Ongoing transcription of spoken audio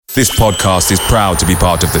This podcast is proud to be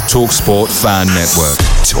part of the TalkSport Fan Network.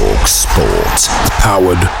 TalkSport.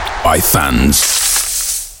 Powered by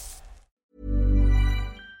fans.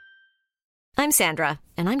 I'm Sandra,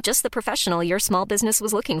 and I'm just the professional your small business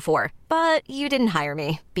was looking for. But you didn't hire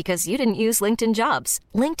me because you didn't use LinkedIn Jobs.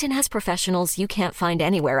 LinkedIn has professionals you can't find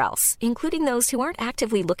anywhere else, including those who aren't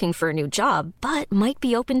actively looking for a new job, but might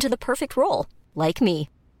be open to the perfect role, like me.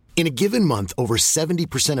 In a given month, over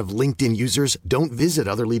 70% of LinkedIn users don't visit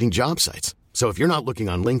other leading job sites. So if you're not looking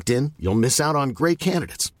on LinkedIn, you'll miss out on great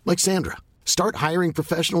candidates like Sandra. Start hiring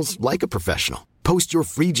professionals like a professional. Post your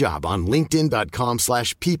free job on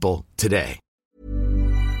linkedin.com/people today.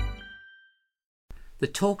 The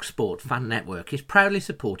TalkSport Fan Network is proudly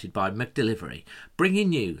supported by McDelivery,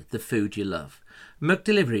 bringing you the food you love.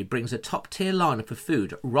 McDelivery brings a top-tier lineup of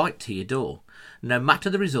food right to your door. No matter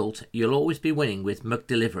the result, you'll always be winning with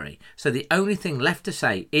McDelivery. So the only thing left to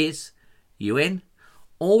say is, you in?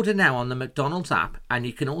 Order now on the McDonald's app, and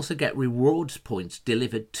you can also get rewards points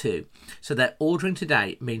delivered too. So that ordering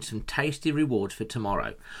today means some tasty rewards for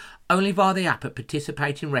tomorrow. Only via the app at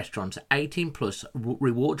participating restaurants. 18 plus,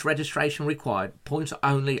 rewards registration required, points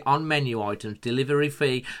only on menu items, delivery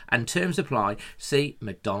fee and terms apply. See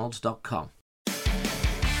mcdonalds.com.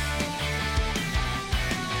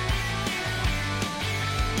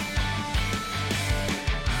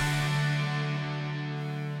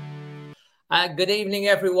 Good evening,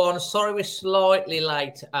 everyone. Sorry we're slightly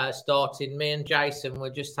late starting. Me and Jason were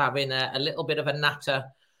just having a little bit of a natter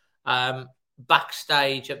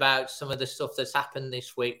backstage about some of the stuff that's happened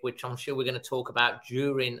this week, which I'm sure we're going to talk about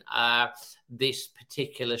during this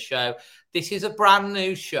particular show. This is a brand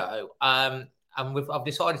new show, and I've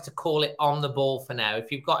decided to call it On the Ball for now.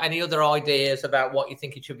 If you've got any other ideas about what you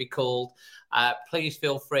think it should be called, please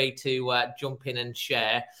feel free to jump in and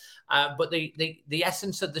share. But the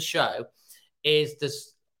essence of the show is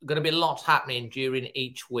there's going to be lots happening during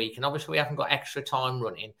each week. And obviously we haven't got extra time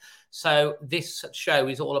running. So this show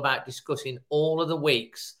is all about discussing all of the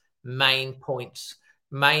week's main points,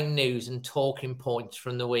 main news and talking points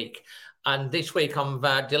from the week. And this week I'm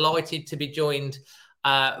delighted to be joined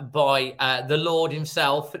by the Lord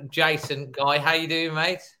himself, Jason. Guy, how you doing,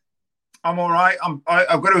 mate? I'm all right.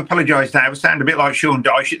 I've got to apologise now. I sound a bit like Sean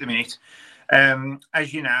Dyche at the minute.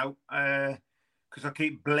 As you know, because I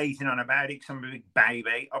keep bleating on about it because I'm a big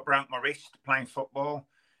baby. I broke my wrist playing football.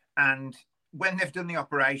 And when they've done the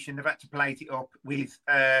operation, they've had to plate it up with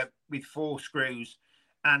 4 screws.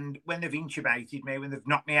 And when they've intubated me, when they've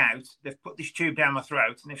knocked me out, they've put this tube down my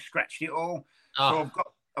throat and they've scratched it all. Oh. So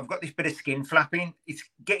I've got this bit of skin flapping. It's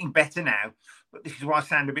getting better now. But this is why I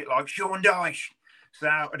sound a bit like Sean Dyche. So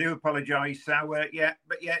I do apologise. So, there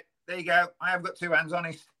you go. I have got 2 hands on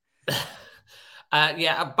it.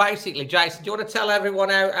 Basically, Jason, do you want to tell everyone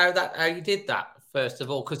how you did that first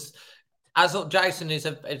of all? Because Jason is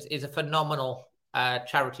a phenomenal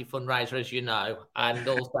charity fundraiser, as you know, and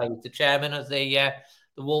also he's the chairman of the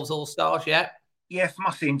Wolves All Stars. Yeah, for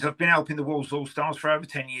my sins, I've been helping the Wolves All Stars for over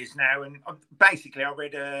 10 years now, and I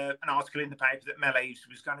read an article in the paper that Mel Eves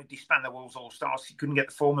was going to disband the Wolves All Stars. He couldn't get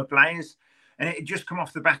the former players. And it had just come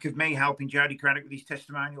off the back of me helping Jody Craddock with his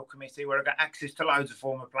testimonial committee, where I got access to loads of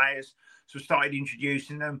former players. So I started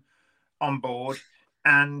introducing them on board.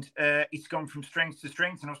 And it's gone from strength to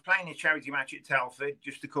strength. And I was playing a charity match at Telford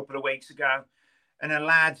just a couple of weeks ago. And a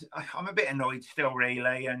lad, I'm a bit annoyed still,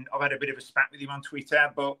 really. And I've had a bit of a spat with him on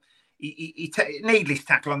Twitter. But he needless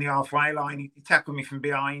tackle on the halfway line. He tackled me from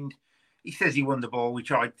behind. He says he won the ball,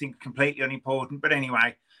 which I think completely unimportant. But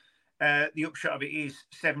anyway, the upshot of it is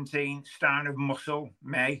 17 stone of muscle,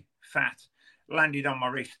 fat, landed on my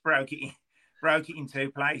wrist, broke it in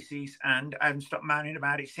 2 places, and I haven't stopped moaning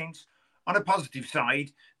about it since. On a positive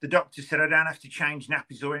side, the doctor said I don't have to change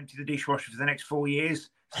nappies or empty the dishwasher for the next 4 years.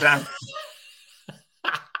 So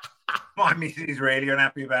my missus is really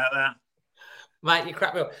unhappy about that. Mate, you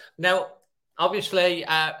crap me up. Now, obviously,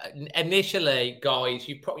 initially, guys,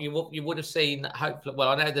 you would have seen, hopefully, well,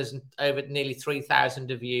 I know there's over nearly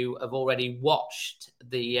 3,000 of you have already watched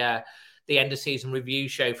the end of season review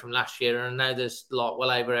show from last year, and I know there's well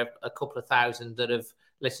over a couple of thousand that have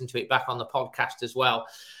listened to it back on the podcast as well.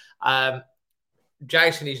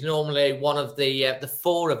 Jason is normally one of the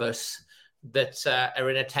 4 of us that are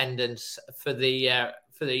in attendance for the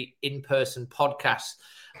in-person podcast,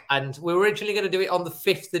 and we were originally going to do it on the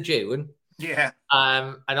 5th of June. Yeah.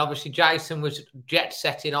 And obviously Jason was jet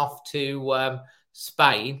setting off to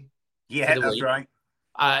Spain. Yeah, that's right.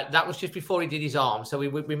 That was just before he did his arm. So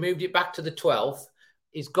we moved it back to the 12th.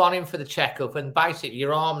 He's gone in for the checkup, and basically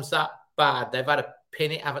your arm's that bad. They've had to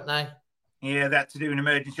pin it, haven't they? Yeah, they had to do an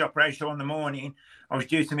emergency operation on the morning. I was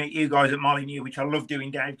due to meet you guys at Molyneux, which I love doing,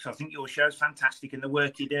 Dave, because I think your show's fantastic and the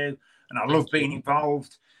work you do, and I love being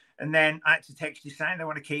involved. And then I had to text you saying they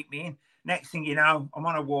want to keep me in. Next thing you know, I'm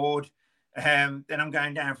on a ward. Then I'm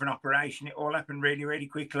going down for an operation. It all happened really, really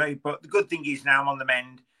quickly. But the good thing is now I'm on the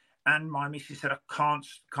mend. And my missus said I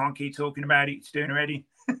can't keep talking about it. It's doing already.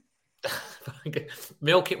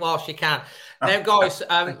 Milk it whilst you can. Now, guys,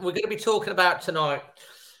 we're going to be talking about tonight,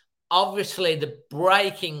 obviously, the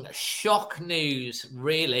breaking shock news,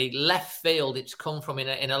 really, left field it's come from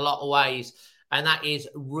in a lot of ways, and that is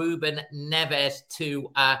Ruben Neves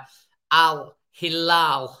to Al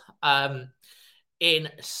Hilal in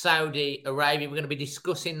Saudi Arabia. We're going to be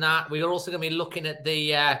discussing that. We're also going to be looking at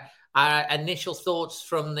the initial thoughts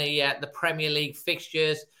from the Premier League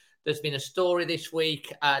fixtures. There's been a story this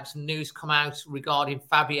week, some news come out regarding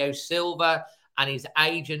Fabio Silva and his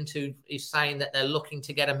agent, who is saying that they're looking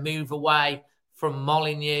to get a move away from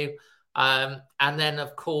Molyneux. And then,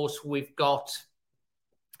 of course, we've got,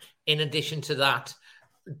 in addition to that,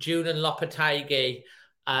 Julian Lopetegui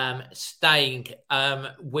staying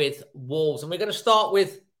with Wolves. And we're going to start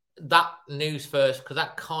with that news first, because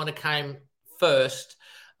that kind of came first.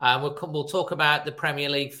 We'll talk about the Premier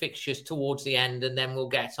League fixtures towards the end, and then we'll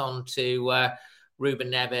get on to Ruben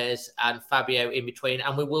Neves and Fabio in between.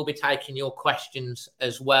 And we will be taking your questions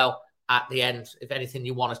as well at the end, if anything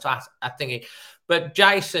you want us to ask. I think. But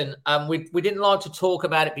Jason, we didn't like to talk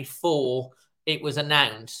about it before it was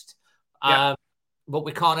announced, but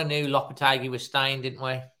we kind of knew Lopetegui was staying, didn't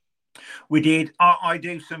we? We did. I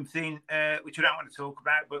do something which I don't want to talk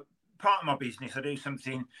about, but part of my business, I do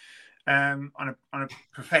something on a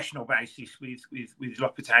professional basis with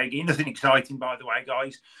Lopetegui. Nothing exciting, by the way,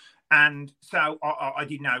 guys. And so I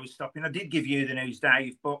didn't know he was stopping. I did give you the news,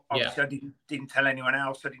 Dave, but obviously I didn't tell anyone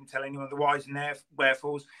else. I didn't tell anyone the whys and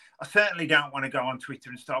wherefores. I certainly don't want to go on Twitter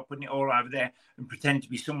and start putting it all over there and pretend to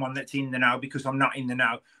be someone that's in the know, because I'm not in the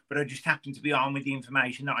know. But I just happened to be armed with the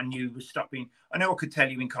information that I knew was stopping. I know I could tell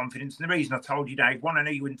you in confidence. And the reason I told you, Dave, one, I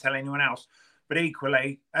knew you wouldn't tell anyone else. But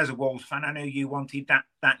equally, as a Wolves fan, I knew you wanted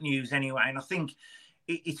that news anyway. And I think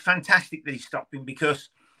it's fantastic that he's stopping, because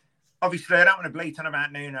obviously I don't want to bleat on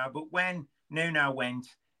about Nuno, but when Nuno went,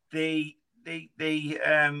 when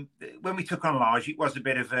we took on Lage, it was a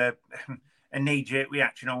bit of a knee-jerk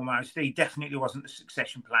reaction almost. He definitely wasn't the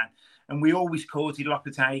succession plan. And we always courted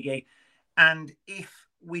Lopetegui. And if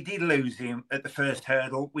we did lose him at the first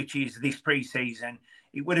hurdle, which is this pre-season,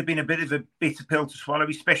 it would have been a bit of a bitter pill to swallow,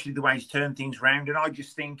 especially the way he's turned things round. And I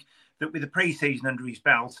just think that with the pre-season under his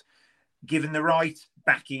belt, given the right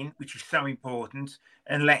backing, which is so important,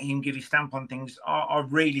 and let him give his stamp on things, I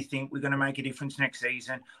really think we're going to make a difference next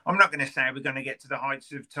season. I'm not going to say we're going to get to the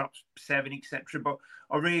heights of top 7, etc., but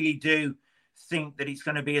I really do think that it's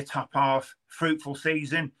going to be a top half fruitful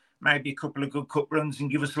season, maybe a couple of good cup runs,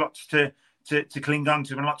 and give us lots to cling on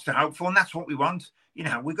to and lots to hope for. And that's what we want. You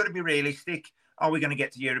know, we've got to be realistic. Are we going to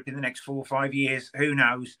get to Europe in the next 4 or 5 years? Who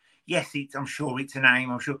knows? Yes, I'm sure it's a name,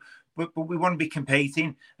 I'm sure. But we want to be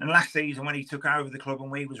competing. And last season, when he took over the club and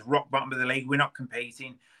we was rock bottom of the league, we're not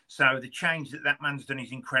competing. So the change that man's done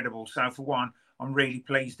is incredible. So for one, I'm really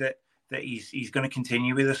pleased that he's going to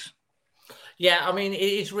continue with us. Yeah, I mean, it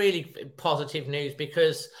is really positive news,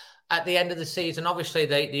 because at the end of the season, obviously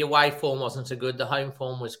the away form wasn't so good. The home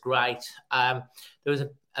form was great. There was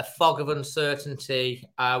a fog of uncertainty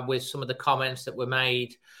with some of the comments that were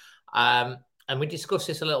made. And we discussed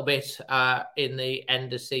this a little bit in the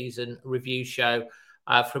end of season review show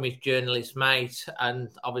from his journalist mate. And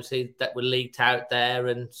obviously that were leaked out there,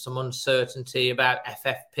 and some uncertainty about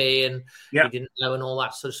FFP and he didn't know and all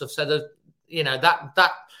that sort of stuff. So,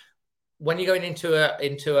 that when you're going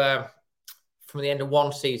into a from the end of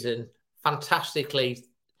one season, fantastically,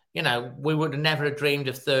 we would have never dreamed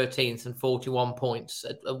of 13th and 41 points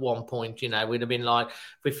at one point. We'd have been like,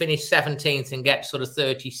 if we finish 17th and get sort of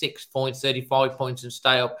 36 points, 35 points and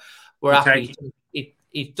stay up, we're happy.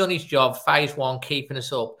 He's done his job, phase one, keeping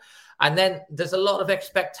us up. And then there's a lot of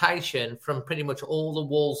expectation from pretty much all the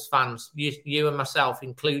Wolves fans, you and myself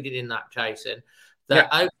included in that, Jason,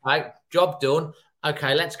 that, okay, job done.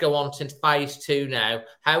 Okay, let's go on to phase two now.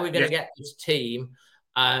 How are we going to get this team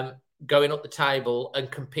going up the table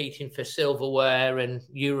and competing for silverware and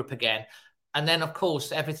Europe again? And then, of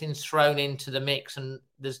course, everything's thrown into the mix, and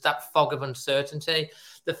there's that fog of uncertainty.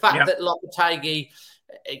 The fact that Lopetegui,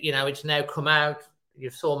 it's now come out.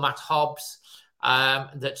 You saw Matt Hobbs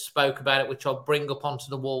that spoke about it, which I'll bring up onto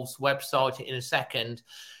the Wolves website in a second.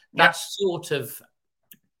 That's sort of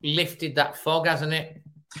lifted that fog, hasn't it?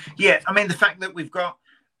 Yeah, I mean, the fact that we've got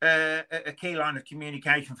a key line of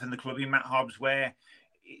communication from the club in Matt Hobbs, where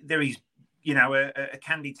there is a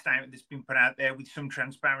candid statement that's been put out there with some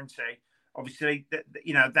transparency. Obviously,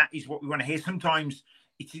 that is what we want to hear. Sometimes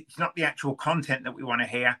it's not the actual content that we want to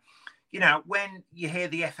hear. When you hear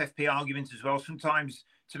the FFP arguments as well, sometimes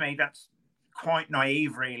to me that's quite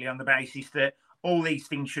naive, really, on the basis that all these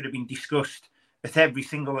things should have been discussed at every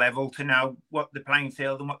single level to know what the playing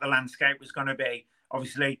field and what the landscape was going to be.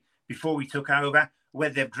 Obviously, before we took over,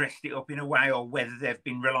 whether they've dressed it up in a way or whether they've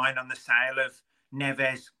been relying on the sale of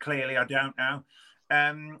Neves, clearly, I don't know.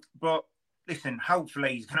 But listen,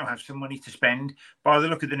 hopefully he's going to have some money to spend. By the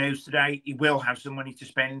look of the news today, he will have some money to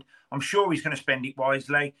spend. I'm sure he's going to spend it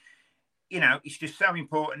wisely. It's just so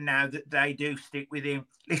important now that they do stick with him.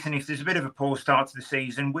 Listen, if there's a bit of a poor start to the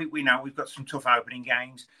season, we know we've got some tough opening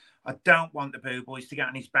games. I don't want the Boo Boys to get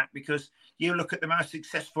on his back, because you look at the most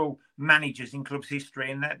successful managers in club's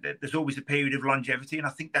history, and there's always a period of longevity, and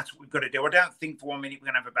I think that's what we've got to do. I don't think for 1 minute we're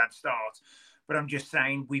going to have a bad start, but I'm just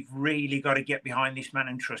saying we've really got to get behind this man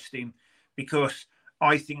and trust him, because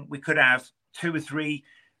I think we could have 2 or 3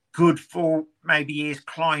 good 4 maybe years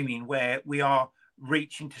climbing where we are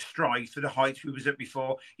reaching to strive for the heights we was at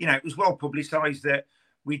before. It was well publicised that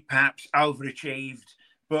we'd perhaps overachieved,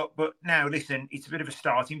 but now, listen, it's a bit of a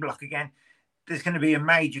starting block again. There's going to be a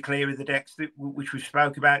major clear of the decks, which we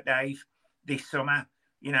spoke about, Dave, this summer.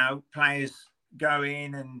 Players go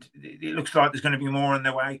in, and it looks like there's going to be more on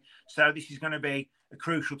the way. So this is going to be a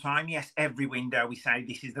crucial time. Yes, every window we say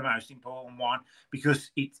this is the most important one, because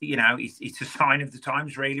it's a sign of the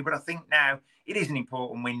times, really. But I think now it is an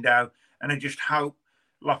important window, and I just hope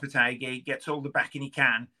Lopetegui gets all the backing he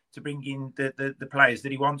can to bring in the players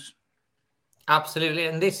that he wants. Absolutely,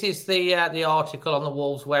 and this is the article on the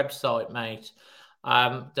Wolves website, mate,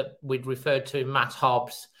 that we'd referred to, Matt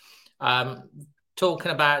Hobbs,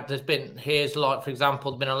 talking about for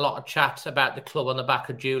example, there's been a lot of chat about the club on the back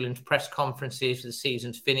of Julian's press conferences. The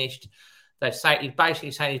season's finished. He's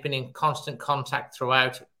basically saying he's been in constant contact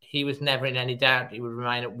throughout. He was never in any doubt he would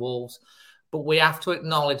remain at Wolves. But we have to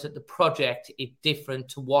acknowledge that the project is different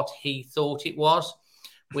to what he thought it was.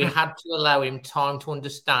 We had to allow him time to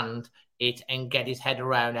understand it and get his head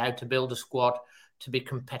around how to build a squad to be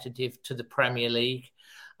competitive to the Premier League.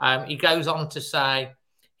 He goes on to say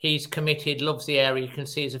he's committed, loves the area. You can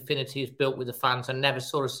see his affinity is built with the fans, and never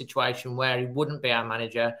saw a situation where he wouldn't be our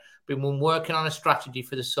manager. Been working on a strategy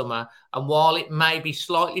for the summer, and while it may be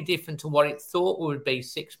slightly different to what it thought it would be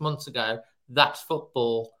 6 months ago, that's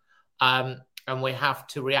football. And we have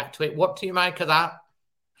to react to it. What do you make of that?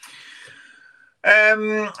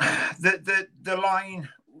 The line,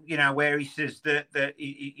 where he says that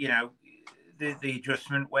the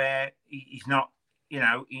adjustment where he's not,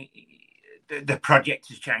 the project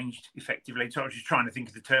has changed effectively. So I was just trying to think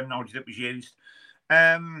of the terminology that was used.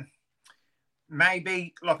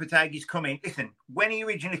 Maybe Lopetegui's coming. Listen, when he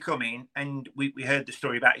originally come in, and we heard the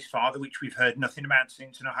story about his father, which we've heard nothing about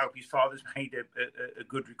since, and I hope his father's made a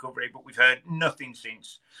good recovery, but we've heard nothing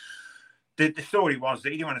since. The story was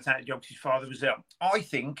that he didn't want to take the job because his father was ill. I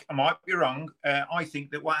think, I might be wrong, I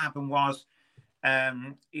think that what happened was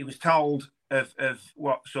he was told of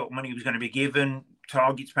what sort of money he was going to be given,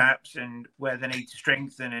 targets perhaps, and where they need to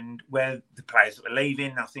strengthen, and where the players that were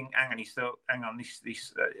leaving. I think, hang on,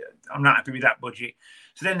 this I'm not happy with that budget.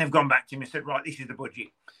 So then they've gone back to him and said, right, this is the budget.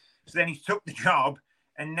 So then he took the job,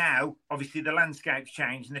 and now obviously the landscape's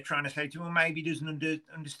changed, and they're trying to say to him, well, maybe he doesn't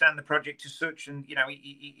understand the project as such, and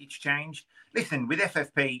it's changed. Listen, with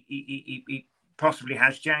FFP, it possibly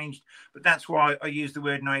has changed, but that's why I use the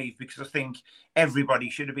word naive, because I think everybody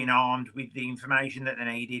should have been armed with the information that they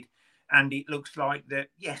needed. And it looks like that,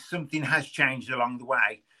 yes, something has changed along the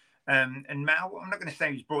way. And Mal, I'm not going to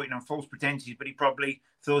say he's brought in on false pretenses, but he probably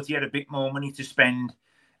thought he had a bit more money to spend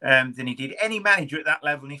than he did. Any manager at that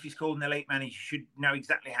level, and if he's called an elite manager, should know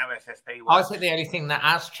exactly how FFP works. I think the only thing that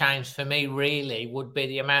has changed for me, really, would be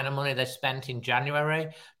the amount of money they spent in January.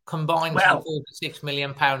 Combined with a £46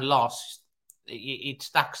 million loss, it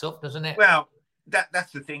stacks up, doesn't it? Well,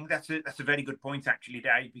 that's the thing. That's a very good point, actually,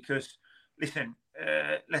 Dave, because, listen,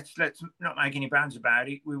 let's not make any bounds about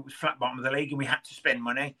it. We were flat bottom of the league, and we had to spend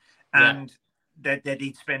money, and they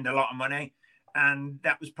did spend a lot of money, and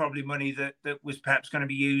that was probably money that was perhaps going to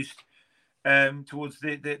be used towards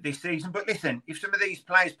this season. But listen, if some of these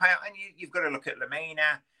players pay out, and you've got to look at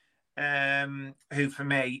Lamina, who for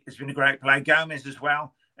me has been a great player, Gomez as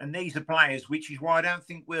well, and these are players, which is why I don't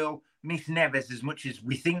think we'll miss Neves as much as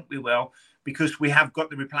we think we will, because we have got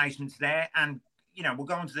the replacements there. And we'll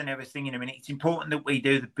go on to the Neves thing in a minute. It's important that we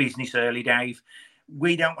do the business early, Dave.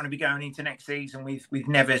 We don't want to be going into next season with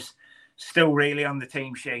Neves still really on the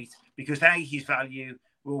team sheet, because A, his value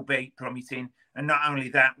will be plummeting. And not only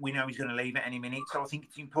that, we know he's going to leave at any minute. So I think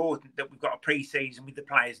it's important that we've got a pre-season with the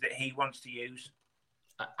players that he wants to use.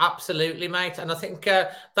 Absolutely, mate. And I think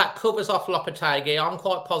that covers off Lopetegui. I'm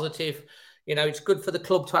quite positive. You know, it's good for the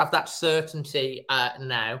club to have that certainty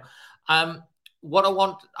now.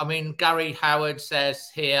 Gary Howard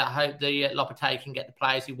says here, I hope the Lopetegui can get the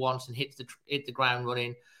players he wants and hit the ground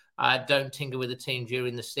running. Don't tinker with the team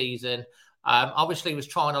during the season. Obviously, he was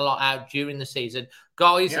trying a lot out during the season.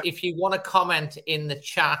 Guys, if you want to comment in the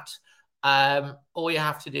chat, all you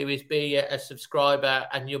have to do is be a subscriber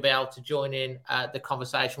and you'll be able to join in the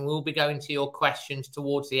conversation. We'll be going to your questions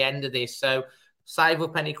towards the end of this. So save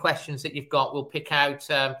up any questions that you've got. We'll pick out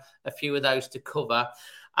a few of those to cover.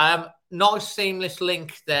 Nice seamless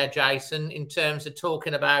link there, Jason, in terms of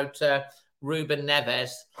talking about Ruben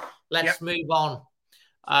Neves. Let's move on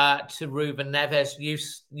to Ruben Neves.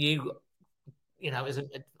 You know, it was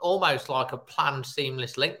almost like a planned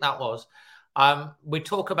seamless link, that was. We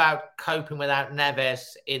talk about coping without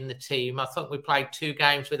Neves in the team. I think we played 2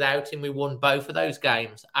 games without him. We won both of those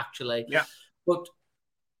games, actually. Yeah. But,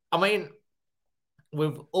 I mean,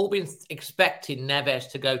 we've all been expecting Neves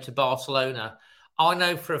to go to Barcelona. I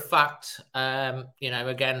know for a fact,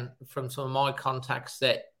 again, from some of my contacts,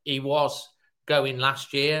 that he was going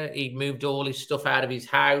last year. He moved all his stuff out of his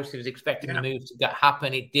house. He was expecting the move to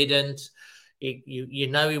happen. It didn't.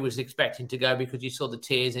 He was expecting to go because you saw the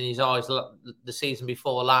tears in his eyes the season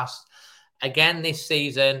before last. Again, this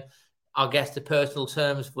season, I guess the personal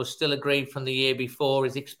terms were still agreed from the year before.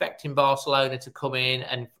 He's expecting Barcelona to come in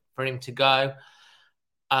and for him to go.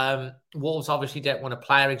 Wolves obviously don't want a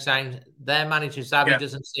player exam. Their manager, Xavi,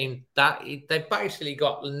 doesn't seem that. They've basically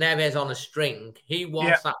got Neves on a string. He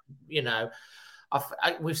wants that, you know.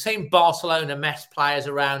 We've seen Barcelona mess players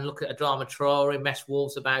around. Look at Adama Traore, mess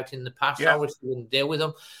Wolves about in the past. I obviously wouldn't deal with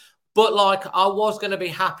them. But, I was going to be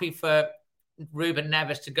happy for Ruben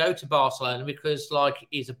Neves to go to Barcelona because,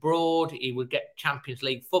 he's abroad. He would get Champions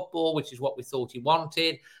League football, which is what we thought he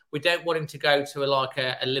wanted. We don't want him to go to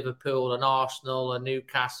a Liverpool, an Arsenal, a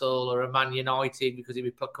Newcastle, or a Man United because he'd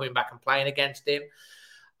be coming back and playing against him.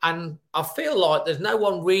 And I feel like there's no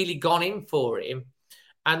one really gone in for him.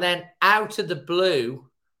 And then out of the blue,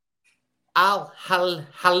 Al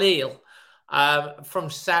Halil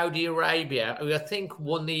from Saudi Arabia, who I think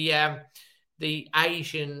won the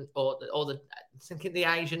Asian the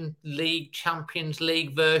Asian League Champions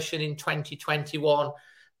League version in 2021.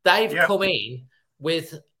 They've come in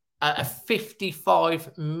with a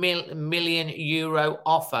 55 million euro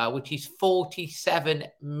offer, which is 47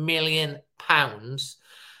 million pounds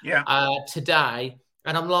today.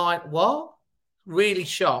 And I'm like, what? Really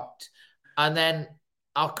shocked. And then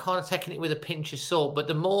I've kind of taken it with a pinch of salt. But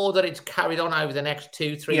the more that it's carried on over the next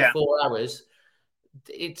 2, 3, 4 hours,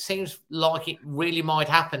 it seems like it really might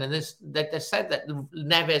happen. And they said that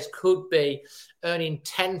Neves could be earning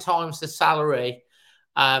 10 times the salary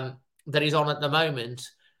that he's on at the moment.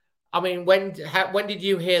 I mean, when did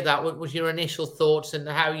you hear that? What was your initial thoughts and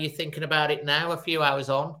how are you thinking about it now, a few hours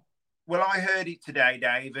on? Well, I heard it today,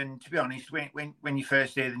 Dave, and to be honest, when you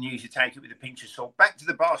first hear the news, you take it with a pinch of salt. Back to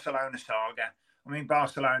the Barcelona saga. I mean,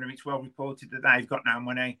 Barcelona, it's well reported that they've got no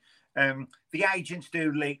money. The agents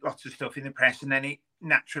do leak lots of stuff in the press, and then it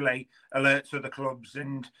naturally alerts other clubs.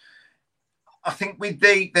 And I think with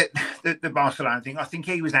the Barcelona thing, I think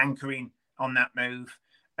he was anchoring on that move,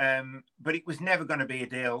 but it was never going to be a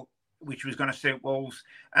deal which was going to suit Wolves.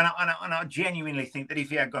 And I genuinely think that if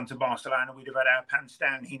he had gone to Barcelona, we'd have had our pants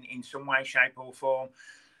down in some way, shape or form.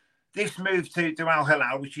 This move to Al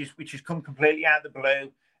Hilal, which has come completely out of the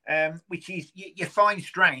blue, which is, you find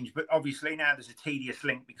strange, but obviously now there's a tedious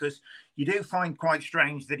link because you do find quite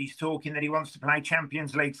strange that he's talking that he wants to play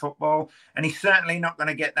Champions League football, and he's certainly not going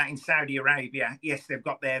to get that in Saudi Arabia. Yes, they've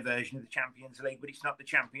got their version of the Champions League, but it's not the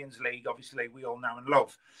Champions League, obviously, we all know and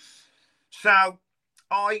love. So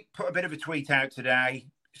I put a bit of a tweet out today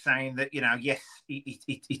saying that, yes,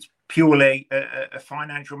 it's purely a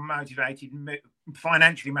financially motivated move.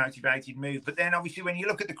 But then obviously when you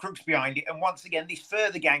look at the crux behind it, and once again, this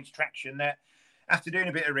further gains traction that after doing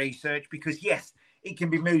a bit of research, because yes, it can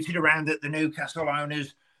be mooted around that the Newcastle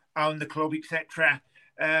owners own the club, etc.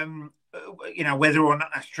 Whether or not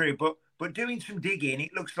that's true. But doing some digging,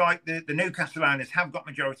 it looks like the Newcastle owners have got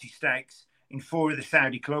majority stakes in 4 of the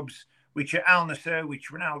Saudi clubs, which are Al Nassr,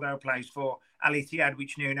 which Ronaldo plays for, Al Ittihad,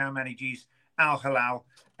 which Nuno manages, Al Hilal,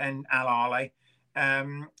 and Al Ahly.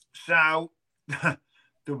 So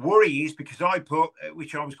the worry is, because I put,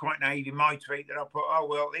 which I was quite naive in my tweet, that I put,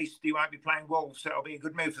 at least he won't be playing Wolves, so it'll be a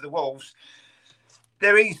good move for the Wolves.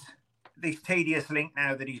 There is this tedious link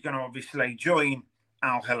now that he's going to obviously join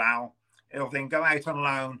Al Hilal. He'll then go out on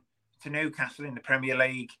loan to Newcastle in the Premier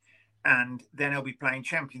League, and then he'll be playing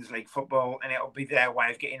Champions League football, and it'll be their way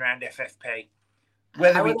of getting around FFP. How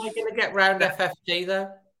are they going to get round FFP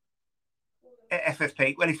though?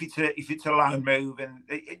 FFP. Well, if it's a loan move, and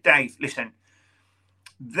Dave, listen,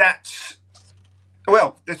 they're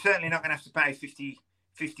certainly not going to have to pay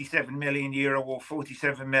 57 million euro or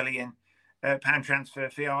 47 million pound transfer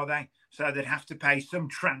fee, are they? So they'd have to pay some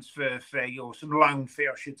transfer fee or some loan fee,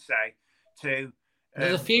 I should say, to.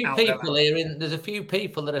 There's a few people here. There's a few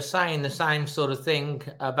people that are saying the same sort of thing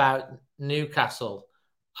about Newcastle.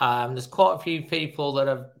 There's quite a few people that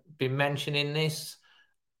have been mentioning this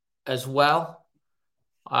as well.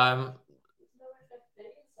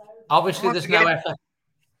 Obviously, there's no FFP.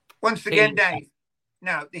 Once again, Dave.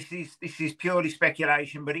 No, this is purely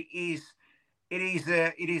speculation, but it is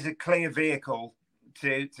a clear vehicle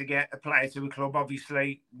to get a player to a club,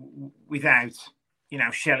 obviously without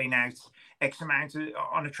shelling out X amount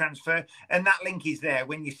on a transfer, and that link is there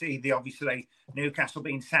when you see obviously Newcastle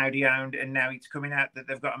being Saudi owned, and now it's coming out that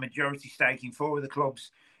they've got a majority stake in 4 of the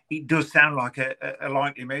clubs. It does sound like a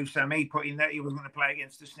likely move. So me putting that he was going to play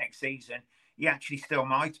against us next season, he actually still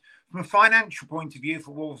might. From a financial point of view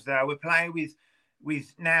for Wolves, though, we're playing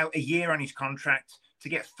with now a year on his contract to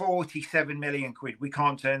get 47 million quid. We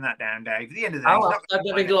can't turn that down, Dave. At the end of the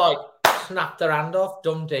day, they'd be like, snap their hand off,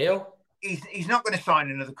 done deal. He's not going to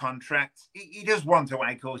sign another contract. He does want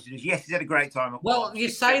away, of course he does. Yes, he's had a great time at Well, Wolves. you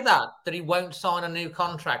say that he won't sign a new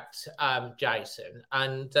contract, Jason,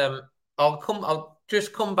 and I'll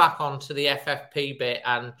just come back onto the FFP bit,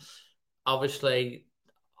 and obviously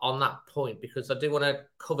on that point, because I do want to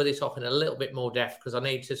cover this off in a little bit more depth, because I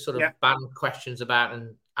need to sort of ban questions about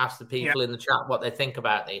and ask the people in the chat what they think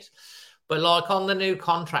about this. But like on the new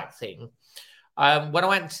contract thing, when I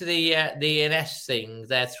went to the ENS thing,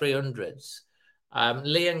 their 300s,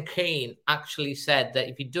 Liam Keane actually said that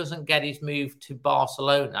if he doesn't get his move to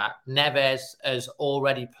Barcelona, Neves has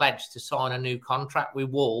already pledged to sign a new contract with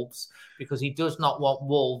Wolves, because he does not want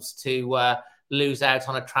Wolves to lose out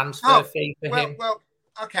on a transfer fee for him. Well,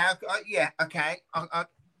 okay, okay.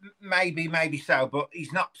 Maybe so, but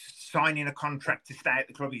he's not signing a contract to stay at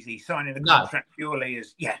the club, is he? He's signing a contract purely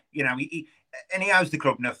as, and he owes the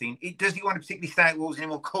club nothing. Does he want to particularly stay at Wolves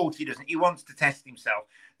anymore? Of course he doesn't. He wants to test himself.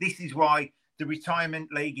 This is why the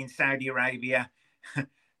retirement league in Saudi Arabia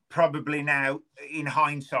probably now, in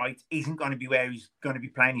hindsight, isn't going to be where he's going to be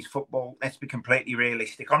playing his football. Let's be completely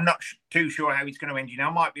realistic. I'm not too sure how he's going to end. I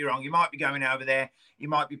might be wrong. You might be going over there. You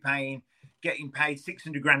might be getting paid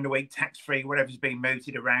 600 grand a week, tax-free, whatever's being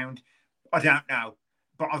mooted around. I don't know.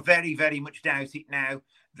 But I very, very much doubt it now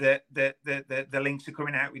that the links are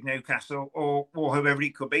coming out with Newcastle or whoever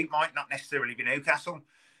it could be. It might not necessarily be Newcastle.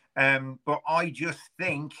 But I just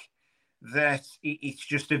think that it's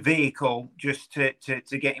just a vehicle just to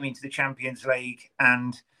get him into the Champions League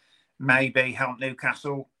and maybe help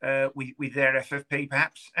Newcastle with their FFP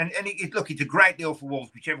perhaps. And look, it's a great deal for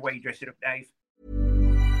Wolves, whichever way you dress it up, Dave.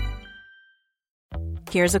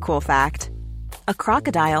 Here's a cool fact. A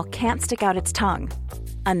crocodile can't stick out its tongue.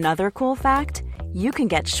 Another cool fact, you can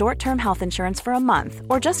get short-term health insurance for a month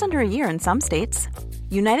or just under a year in some states.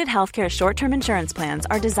 United Healthcare short-term insurance plans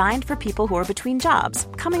are designed for people who are between jobs,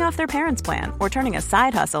 coming off their parents' plan, or turning a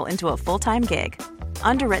side hustle into a full-time gig.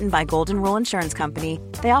 Underwritten by Golden Rule Insurance Company,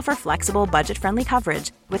 they offer flexible, budget-friendly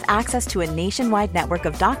coverage with access to a nationwide network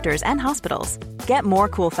of doctors and hospitals. Get more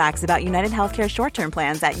cool facts about United Healthcare short-term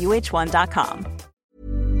plans at uh1.com.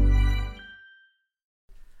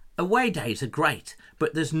 Away days are great,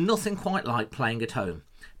 but there's nothing quite like playing at home.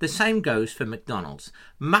 The same goes for McDonald's.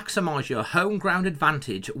 Maximise your home ground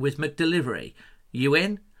advantage with McDelivery. You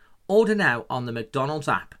in? Order now on the McDonald's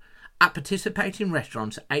app. At participating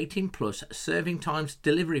restaurants, 18 plus, serving times,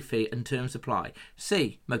 delivery fee and terms apply.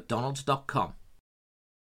 See mcdonalds.com.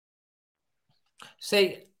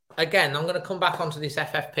 See, again, I'm going to come back onto this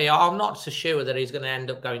FFP. I'm not so sure that he's going to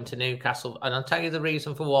end up going to Newcastle, and I'll tell you the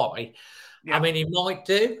reason for why. Yeah. I mean, he might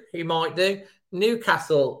do.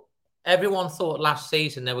 Newcastle, everyone thought last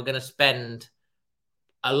season they were going to spend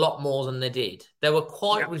a lot more than they did. They were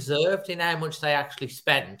quite reserved in how much they actually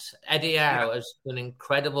spent. Eddie Howe has been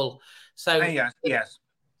incredible. So yes.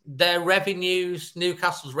 Their revenues,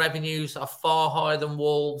 Newcastle's revenues are far higher than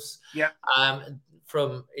Wolves. Yeah.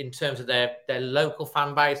 In terms of their local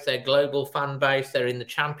fan base, their global fan base, they're in the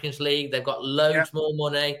Champions League. They've got loads more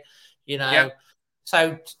money,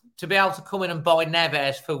 So to be able to come in and buy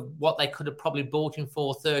Neves for what they could have probably bought him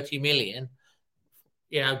for 30 million,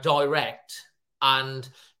 direct, and,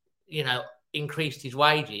 increased his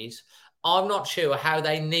wages, I'm not sure how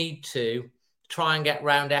they need to try and get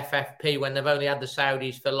round FFP when they've only had the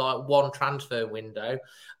Saudis for like one transfer window.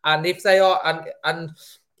 And if they are, and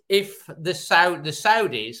if the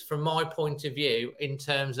Saudis, from my point of view, in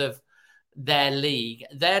terms of their league,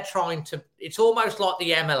 they're trying to, it's almost like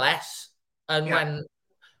the MLS and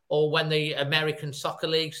when the American Soccer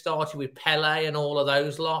League started with Pele and all of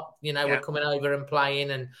those lot, were coming over and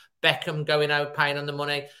playing, and Beckham going out paying on the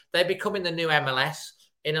money. They're becoming the new MLS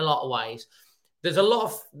in a lot of ways. There's a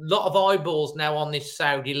lot of eyeballs now on this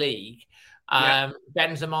Saudi league.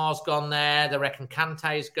 Benzema's gone there. They reckon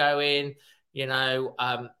Kante's going.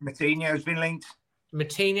 Moutinho's been linked.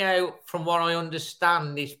 Moutinho, from what I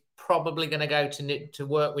understand, is probably going to go to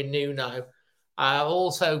work with Nuno.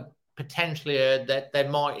 Also, potentially heard that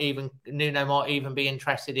Nuno might even be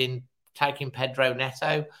interested in taking Pedro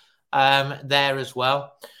Neto there as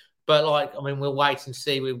well. But we'll wait and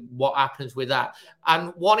see what happens with that.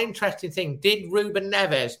 And one interesting thing, did Ruben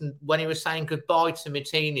Neves, when he was saying goodbye to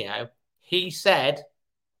Moutinho, he said,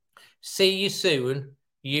 "See you soon,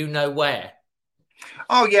 you know where."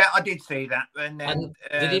 Oh yeah, I did see that. And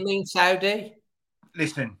did he mean Saudi?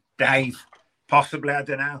 Listen, Dave. Possibly, I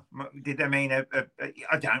don't know. Did they mean I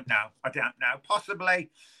don't know. Possibly.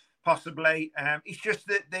 It's just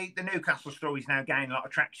that the Newcastle story is now gaining a lot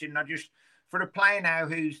of traction. For a player now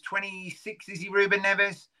who's 26, is he Ruben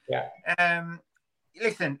Neves? Yeah.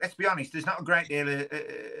 Listen, let's be honest. There's not a great deal of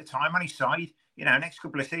time on his side. Next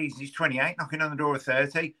couple of seasons, he's 28, knocking on the door of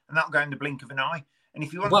 30, and that'll go in the blink of an eye. And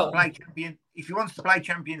if he wants to play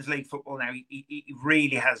Champions League football now, he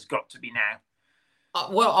really has got to be now.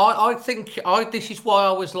 I think this is why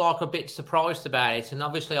I was a bit surprised about it, and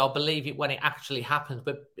obviously I'll believe it when it actually happens.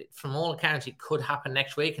 But from all accounts, it could happen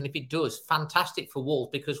next week, and if it does, fantastic for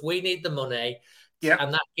Wolves, because we need the money,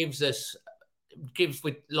 and that gives,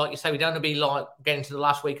 like you say, we don't want to be getting to the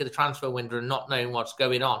last week of the transfer window and not knowing what's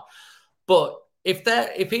going on. But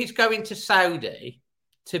if he's going to Saudi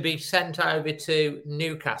to be sent over to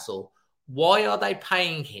Newcastle, why are they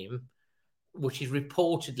paying him, which is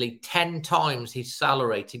reportedly 10 times his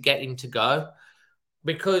salary, to get him to go?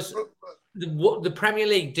 Because the Premier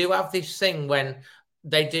League do have this thing when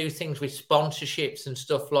they do things with sponsorships and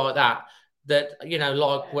stuff like that,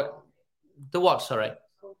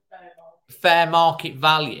 fair market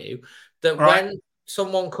value, that when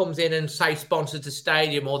someone comes in and say sponsors the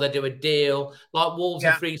stadium, or they do a deal like Wolves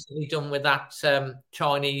have recently done with that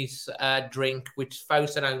Chinese drink, which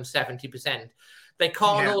Fosun owns 70%. They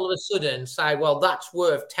can't all of a sudden say, well, that's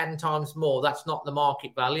worth 10 times more. That's not the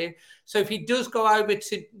market value. So if he does go over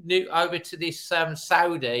to this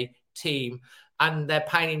Saudi team and they're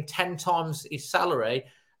paying him 10 times his salary,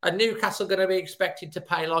 are Newcastle going to be expected to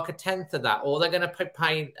pay a tenth of that? Or they're going to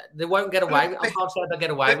pay, they won't get away with it. I can't say they'll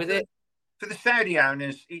get away with it. For the Saudi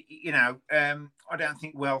owners, I don't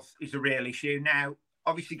think wealth is a real issue. Now,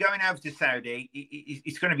 obviously, going over to Saudi,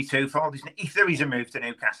 it's going to be twofold, isn't it? If there is a move to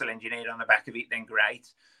Newcastle engineered on the back of it, then great.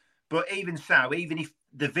 But even so, even if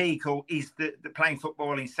the vehicle is the playing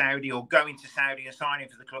football in Saudi or going to Saudi and signing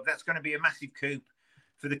for the club, that's going to be a massive coup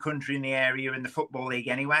for the country and the area and the Football League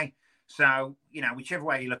anyway. So, whichever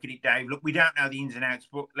way you look at it, Dave, look, we don't know the ins and outs,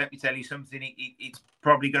 but let me tell you something, it's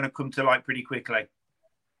probably going to come to light pretty quickly.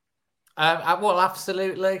 Well,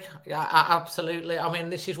 absolutely. Absolutely. I mean,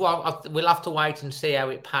 this is what we'll have to wait and see how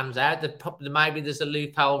it pans out. Maybe there's a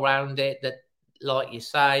loophole around it that, like you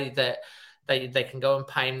say, that they can go and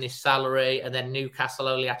pay him this salary, and then Newcastle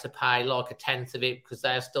only have to pay a tenth of it because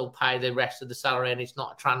they'll still pay the rest of the salary, and it's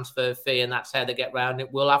not a transfer fee, and that's how they get around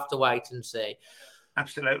it. We'll have to wait and see.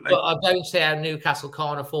 Absolutely. But I don't see how Newcastle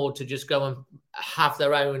can't afford to just go and have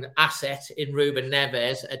their own asset in Ruben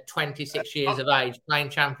Neves at 26 years of age, playing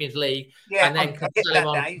Champions League, and then can sell him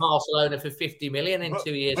on Barcelona for 50 million in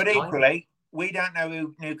 2 years' time. But equally, we don't know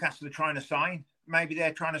who Newcastle are trying to sign. Maybe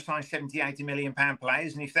they're trying to sign 70, 80 million pound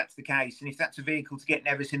players. And if that's the case, and if that's a vehicle to get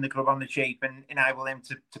Neves in the club on the cheap and enable them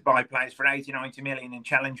to buy players for 80, 90 million and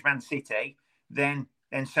challenge Man City, then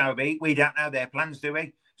so be it. We don't know their plans, do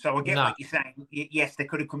we? So I get what you're saying. Yes, they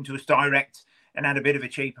could have come to us direct and had a bit of a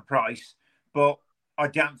cheaper price, but I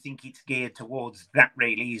don't think it's geared towards that,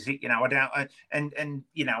 really, is it? I don't, I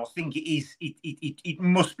think it is. It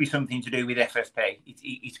must be something to do with FFP.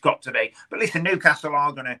 It's got to be. But listen, Newcastle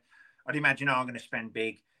I'd imagine are going to spend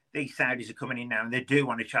big. These Saudis are coming in now, and they do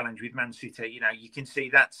want to challenge with Man City. You can see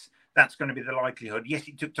that's going to be the likelihood. Yes,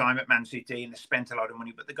 it took time at Man City, and they spent a lot of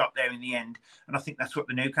money, but they got there in the end. And I think that's what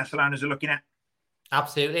the Newcastle owners are looking at.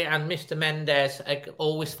 Absolutely, and Mr. Mendes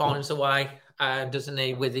always finds a way, doesn't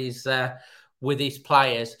he, with his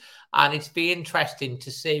players? And it's be interesting to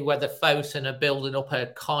see whether Fosun are building up a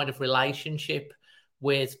kind of relationship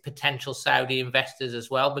with potential Saudi investors as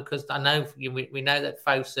well, because I know we know that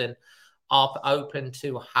Fosun are open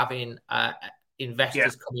to having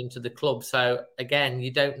investors come into the club. So again,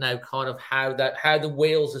 you don't know kind of how the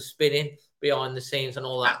wheels are spinning behind the scenes and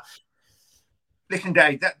all that. Listen,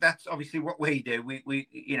 Dave, that's obviously what we do. We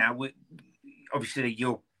obviously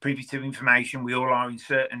you're privy to information. We all are in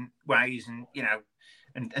certain ways, and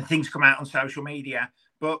and things come out on social media.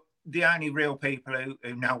 But the only real people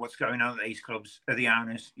who know what's going on at these clubs are the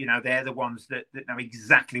owners. They're the ones that know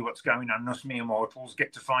exactly what's going on. Us mere mortals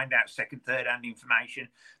get to find out second, third hand information.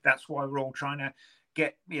 That's why we're all trying to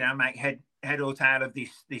get, make head or tail of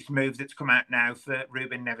this move that's come out now for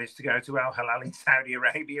Ruben Neves to go to Al Hilal in Saudi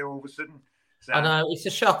Arabia all of a sudden. So. I know it's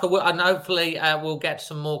a shocker, and hopefully we'll get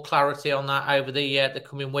some more clarity on that over the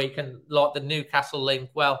coming week. And like the Newcastle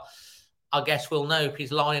link, well, I guess we'll know if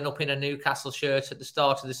he's lining up in a Newcastle shirt at the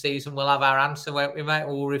start of the season. We'll have our answer, won't we, mate?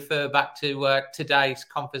 We'll refer back to today's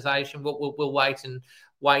conversation, but we'll wait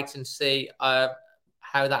and see how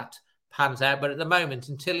that pans out. But at the moment,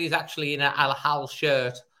 until he's actually in an Al Hilal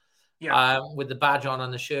shirt, with the badge on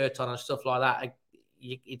and the shirt on and stuff like that,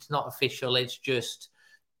 it's not official. It's just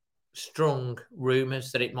strong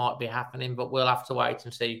rumours that it might be happening, but we'll have to wait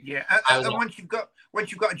and see. Yeah, and once you've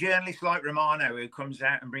got a journalist like Romano who comes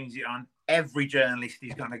out and brings it on, every journalist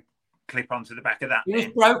is going to clip onto the back of that. It was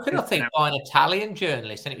broken, I think, by an Italian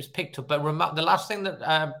journalist, and it was picked up. But the last thing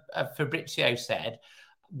that Fabrizio said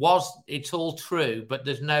was, it's all true, but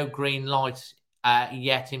there's no green light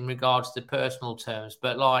yet in regards to personal terms.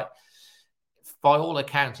 But like, by all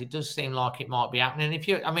accounts, it does seem like it might be happening.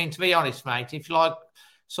 To be honest, mate, if like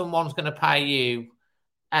someone's going to pay you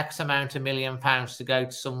X amount of £1 million to go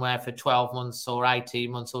to somewhere for 12 months or 18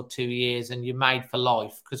 months or 2 years, and you're made for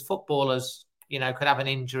life, because footballers, could have an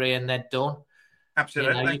injury and they're done.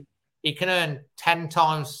 Absolutely. He can earn 10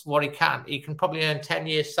 times what he can. He can probably earn 10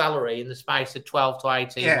 years salary in the space of 12 to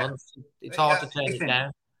 18 months. It's hard to turn it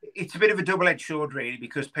down. It's a bit of a double-edged sword, really,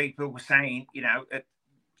 because people were saying,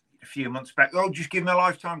 a few months back, just give him a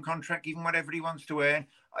lifetime contract, give him whatever he wants to earn.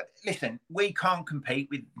 Listen, we can't compete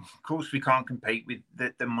with, of course, we can't compete with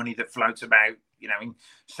the money that floats about, in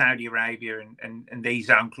Saudi Arabia and these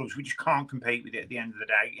own clubs. We just can't compete with it at the end of the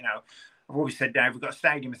day. I've always said, Dave, we've got a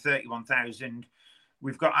stadium of 31,000.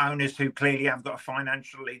 We've got owners who clearly have got a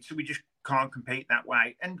financial lead, so we just can't compete that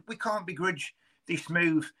way. And we can't begrudge this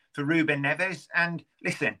move for Ruben Neves. And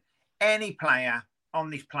listen, any player on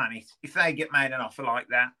this planet, if they get made an offer like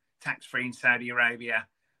that, tax-free in Saudi Arabia,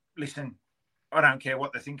 listen, I don't care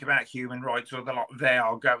what they think about human rights or the lot. They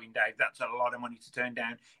are going, Dave. That's a lot of money to turn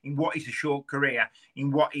down in what is a short career, in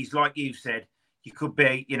what is, like you've said, you could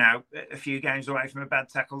be, a few games away from a bad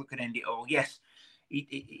tackle that could end it all. Yes,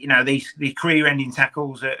 these career-ending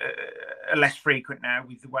tackles are less frequent now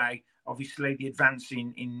with the way, obviously, the advance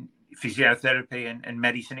in physiotherapy and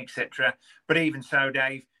medicine, etc. But even so,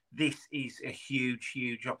 Dave, this is a huge,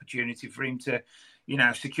 huge opportunity for him to,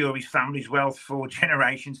 secure his family's wealth for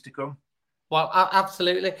generations to come. Well,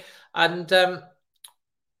 absolutely. And the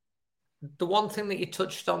one thing that you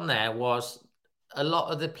touched on there was a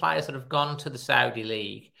lot of the players that have gone to the Saudi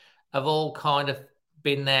League have all kind of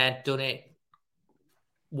been there, done it,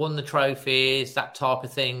 won the trophies, that type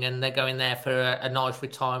of thing, and they're going there for a nice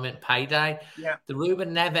retirement payday. Yeah. The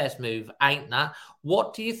Ruben Neves move ain't that.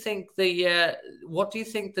 What do you think the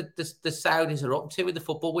Saudis are up to with the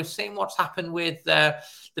football? We've seen what's happened with the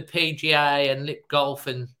PGA and Lip Golf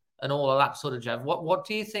and all of that sort of jazz. What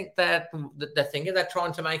do you think they're thinking? They're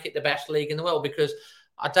trying to make it the best league in the world, because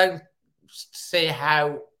I don't see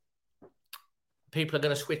how people are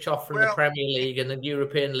going to switch off from the Premier League and the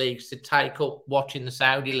European leagues to take up watching the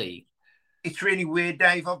Saudi League. It's really weird,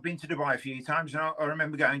 Dave. I've been to Dubai a few times, and I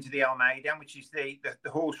remember going to the Al Maidan, which is the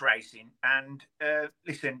horse racing. And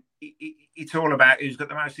listen, it's all about who's got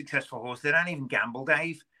the most successful horse. They don't even gamble,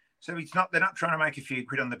 Dave. So they're not trying to make a few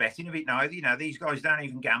quid on the betting of it neither. These guys don't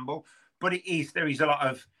even gamble. But there is a lot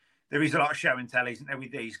of show and tell, isn't there,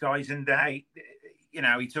 with these guys? And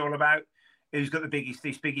it's all about who's got the biggest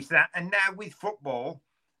this, biggest that. And now with football,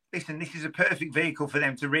 listen, this is a perfect vehicle for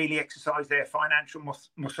them to really exercise their financial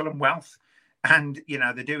muscle and wealth. And,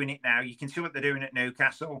 they're doing it now. You can see what they're doing at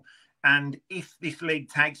Newcastle. And if this league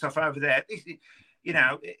takes off over there, it's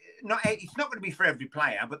not going to be for every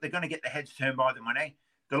player, but they're going to get their heads turned by the money.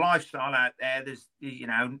 The lifestyle out there, there's,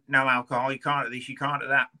 no alcohol. You can't at this, you can't at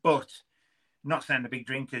that. But, not saying the big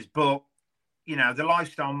drinkers, but, the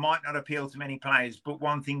lifestyle might not appeal to many players. But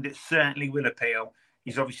one thing that certainly will appeal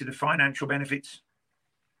is obviously the financial benefits.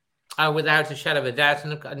 Oh, without a shadow of a doubt.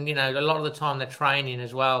 And a lot of the time they're training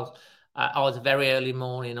as well. either very early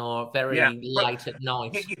morning or very late at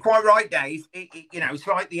night. You're quite right, Dave. It's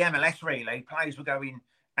like the MLS, really. Players were going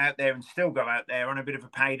out there and still go out there on a bit of a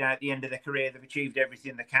payday at the end of their career. They've achieved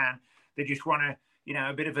everything they can. They just want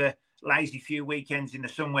a bit of a lazy few weekends in the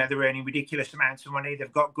sun where they're earning ridiculous amounts of money.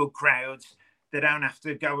 They've got good crowds. They don't have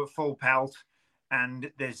to go at full pelt,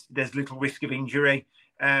 and there's little risk of injury.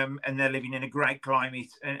 And they're living in a great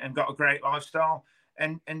climate and got a great lifestyle.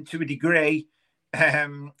 And to a degree,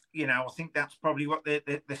 I think that's probably what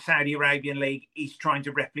the Saudi Arabian League is trying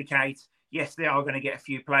to replicate. Yes, they are going to get a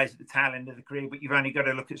few players at the tail end of the career, but you've only got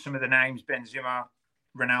to look at some of the names, Benzema,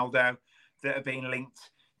 Ronaldo, that have been linked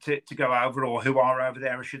to go over, or who are over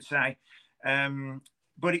there, I should say.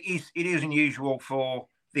 But it is unusual for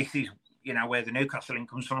this is where the Newcastle link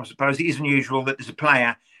comes from, I suppose. It is unusual that there's a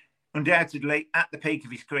player, undoubtedly at the peak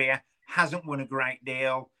of his career, hasn't won a great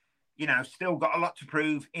deal, still got a lot to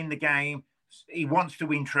prove in the game. He wants to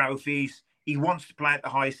win trophies. He wants to play at the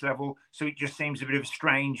highest level. So it just seems a bit of a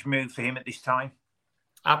strange move for him at this time.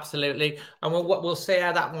 Absolutely. And we'll see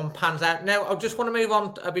how that one pans out. Now, I just want to move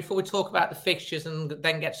on before we talk about the fixtures and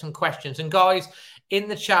then get some questions. And guys, in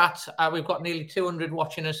the chat, we've got nearly 200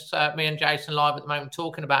 watching us, me and Jason live at the moment,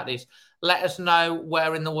 talking about this. Let us know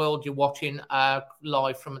where in the world you're watching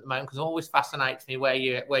live from at the moment, because it always fascinates me where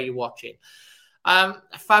you're watching.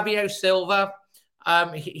 Fabio Silva,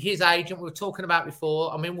 his agent we were talking about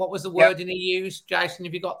before. I mean, what was the wording he used? Jason,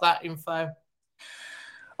 have you got that info?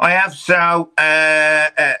 I have. So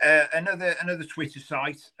another Twitter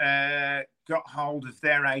site got hold of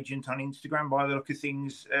their agent on Instagram by the look of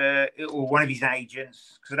things, or one of his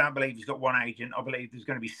agents, because I don't believe he's got one agent. I believe there's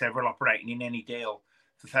going to be several operating in any deal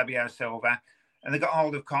for Fabio Silva. And they got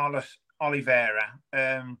hold of Carlos Oliveira,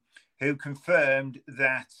 who confirmed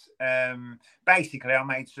that basically, I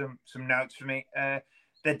made some notes for me.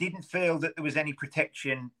 They didn't feel that there was any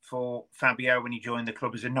protection for Fabio when he joined the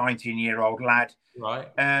club as a 19-year-old lad. Right.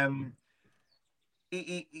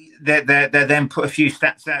 They then put a few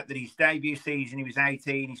stats out that his debut season, he was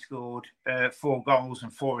 18, he scored 4 goals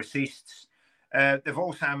and 4 assists. They've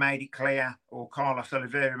also made it clear, or Carlos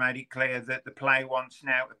Oliveira made it clear, that the player wants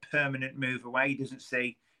now a permanent move away. He doesn't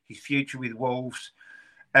see his future with Wolves.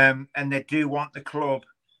 And they do want the club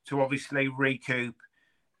to obviously recoup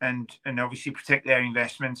and obviously protect their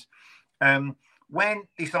investments. When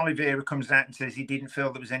this Oliveira comes out and says he didn't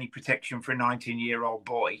feel there was any protection for a 19-year-old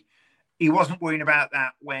boy, he wasn't worrying about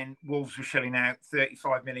that when Wolves were shelling out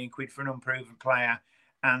 35 million quid for an unproven player,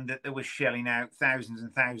 and that they were shelling out thousands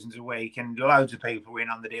and thousands a week, and loads of people were in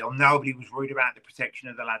on the deal. Nobody was worried about the protection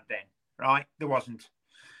of the lad then, right? There wasn't.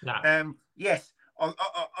 No. Yes, I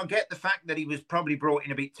get the fact that he was probably brought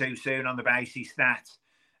in a bit too soon on the basis that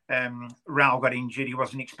Raul got injured. He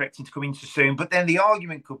wasn't expecting to come in so soon. But then the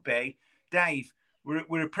argument could be, Dave,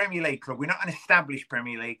 we're a Premier League club. We're not an established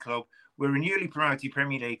Premier League club. We're a newly promoted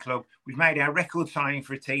Premier League club. We've made our record signing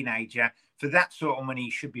for a teenager. For that sort of money, he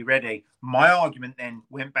should be ready. My argument then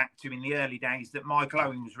went back to in the early days that Michael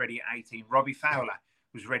Owen was ready at 18. Robbie Fowler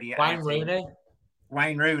was ready at 18.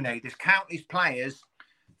 Wayne Rooney. There's countless players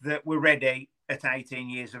that were ready at 18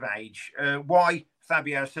 years of age. Why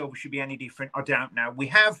Fabio Silva should be any different, I don't know. We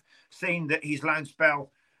have seen that his loan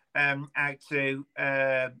spell out to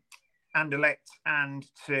Anderlecht and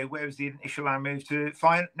to, where was the initial loan move to?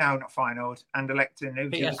 Not Feyenoord. Anderlecht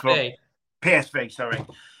and PSV. PSV, sorry.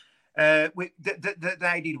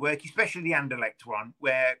 They did work, especially the Anderlecht one,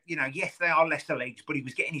 where, yes, they are lesser leagues, but he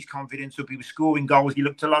was getting his confidence up. He was scoring goals. He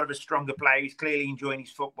looked a lot of a stronger player. He's clearly enjoying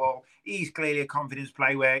his football. He's clearly a confidence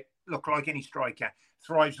player where, look, like any striker,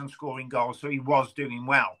 thrives on scoring goals. So he was doing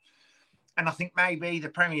well. And I think maybe the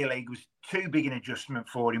Premier League was too big an adjustment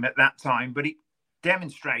for him at that time, but it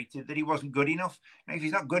demonstrated that he wasn't good enough. Now, if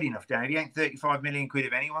he's not good enough, Dave, he ain't 35 million quid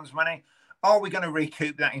of anyone's money. Are we going to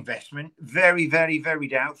recoup that investment? Very, very, very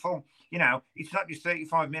doubtful. It's not just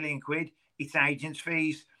 35 million quid. It's agents'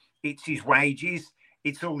 fees. It's his wages.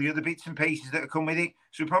 It's all the other bits and pieces that come with it.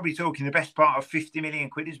 So we're probably talking the best part of 50 million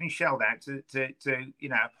quid has been shelled out to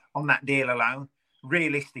on that deal alone,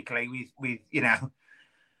 realistically, with.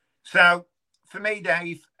 So for me,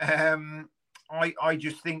 Dave, I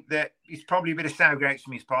just think that it's probably a bit of sour grapes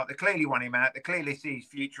from his part. They clearly want him out. They clearly see his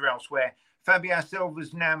future elsewhere. Fabio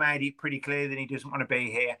Silva's now made it pretty clear that he doesn't want to be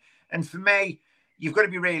here. And for me, you've got to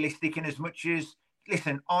be realistic in as much as,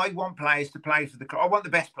 listen, I want players to play for the club. I want the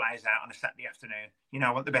best players out on a Saturday afternoon.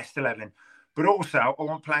 I want the best 11. But also, I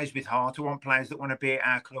want players with heart. I want players that want to be at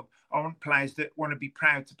our club. I want players that want to be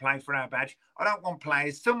proud to play for our badge. I don't want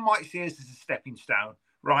players, some might see us as a stepping stone,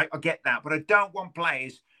 right? I get that. But I don't want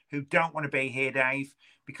players who don't want to be here, Dave,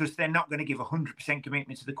 because they're not going to give 100%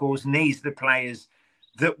 commitment to the cause. And these are the players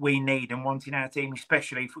that we need and want in our team,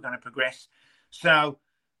 especially if we're going to progress. So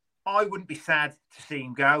I wouldn't be sad to see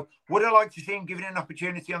him go. Would I like to see him given an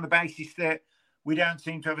opportunity on the basis that we don't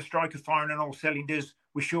seem to have a striker firing on all cylinders?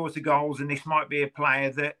 We're short of goals, and this might be a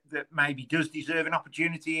player that maybe does deserve an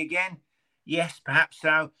opportunity again. Yes, perhaps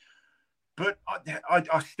so. But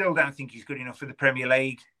I still don't think he's good enough for the Premier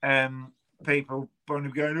League. People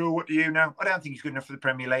going, oh, what do you know? I don't think he's good enough for the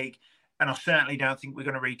Premier League. And I certainly don't think we're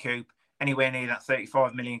going to recoup anywhere near that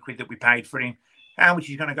 35 million quid that we paid for him. How much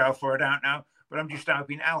he's going to go for, I don't know. But I'm just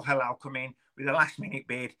hoping Al Hilal come in with a last-minute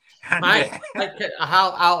bid. And, Mate,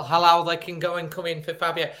 Al Hilal, they can go and come in for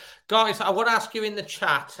Fabio. Guys, I want to ask you in the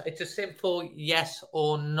chat, it's a simple yes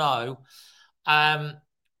or no.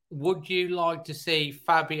 Would you like to see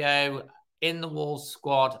Fabio in the Wolves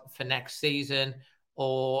squad for next season,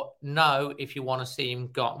 or no if you want to see him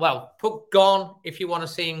gone? Well, put gone if you want to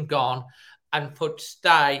see him gone, and put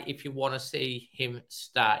stay if you want to see him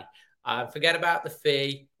stay. Forget about the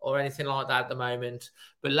fee or anything like that at the moment.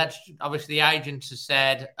 But obviously the agents have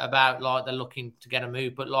said about like they're looking to get a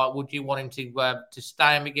move. But like, would you want him to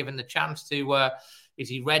stay and be given the chance to? Is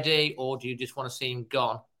he ready, or do you just want to see him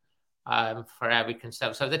gone for how we can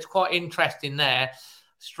sell? So that's quite interesting there.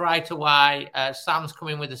 Straight away, Sam's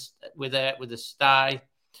coming with a stay,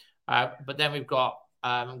 but then we've got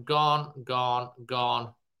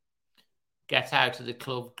gone. Get out of the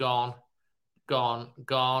club, gone.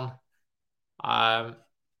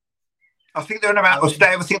 I think they're on about us,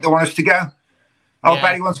 Dave. I think they want us to go. Oh, yeah.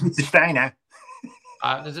 Barry wants me to stay now.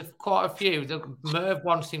 There's quite a few. Merv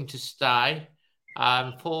wants him to stay.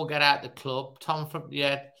 Paul, get out the club. Tom,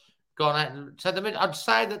 gone out. So I'd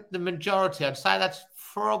say that the majority, I'd say that's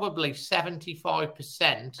probably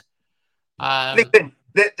 75%. Listen,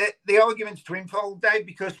 the argument's twofold, Dave,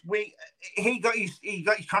 because he got his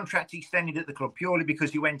contract extended at the club purely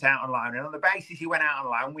because he went out on loan, and on the basis he went out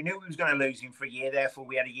on loan, we knew we was going to lose him for a year. Therefore,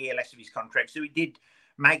 we had a year less of his contract, so it did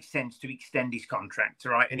make sense to extend his contract,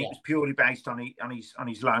 right? And it was purely based on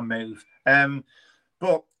his loan move.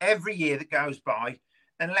 But every year that goes by,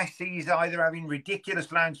 unless he's either having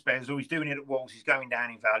ridiculous loan spells or he's doing it at Wolves, he's going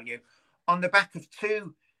down in value. On the back of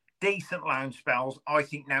two decent loan spells, I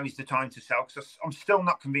think now is the time to sell, because I'm still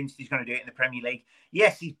not convinced he's going to do it in the Premier League.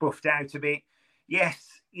 Yes, he's buffed out a bit.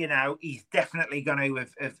 Yes, he's definitely going to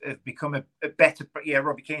have become a better... Yeah,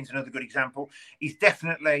 Robbie Keane's another good example. He's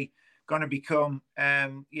definitely going to become,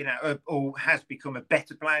 or has become a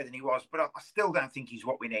better player than he was. But I still don't think he's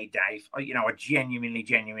what we need, Dave. I genuinely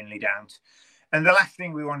don't. And the last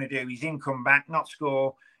thing we want to do is him come back, not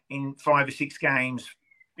score in 5 or 6 games.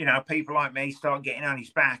 People like me start getting on his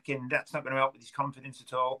back, and that's not going to help with his confidence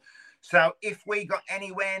at all. So if we got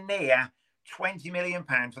anywhere near £20 million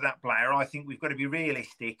for that player, I think we've got to be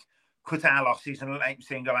realistic, cut our losses and let him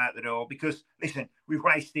see him go out the door. Because, listen, we've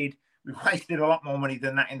wasted a lot more money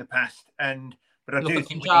than that in the past. But I do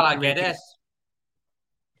think Neves.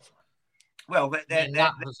 Well,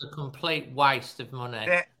 that was a complete waste of money.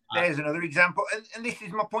 There's another example. And this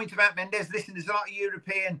is my point about Mendes. Listen, there's a lot of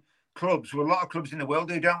European clubs, well, a lot of clubs in the world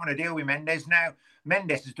who don't want to deal with Mendes now.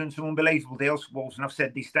 Mendes has done some unbelievable deals for Wolves, and I've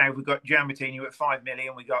said this, Dave. We've got João Moutinho at 5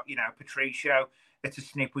 million. We got, Patricio at a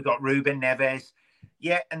snip. We got Ruben Neves.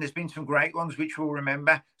 Yeah, and there's been some great ones which we'll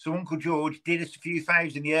remember. So Uncle George did us a few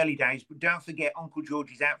favours in the early days, but don't forget, Uncle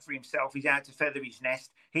George is out for himself. He's out to feather his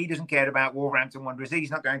nest. He doesn't care about Wolverhampton Wanderers.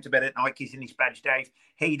 He's not going to bed at night kissing his badge, Dave.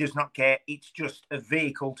 He does not care. It's just a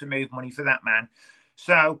vehicle to move money for that man.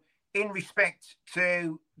 So in respect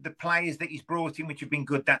to the players that he's brought in, which have been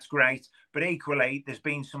good, that's great. But equally, there's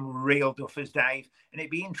been some real duffers, Dave. And it'd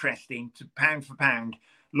be interesting to, pound for pound,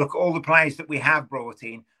 look at all the players that we have brought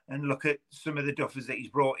in and look at some of the duffers that he's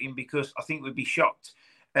brought in, because I think we'd be shocked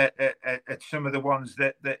at some of the ones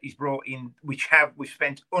that he's brought in, we've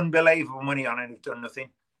spent unbelievable money on and have done nothing.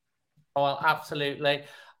 Well, absolutely.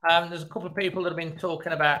 There's a couple of people that have been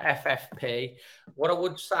talking about FFP. What I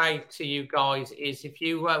would say to you guys is, if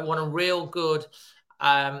you want a real good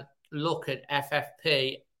look at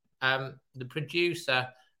FFP, the producer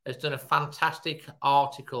has done a fantastic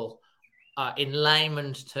article in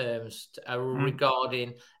layman's terms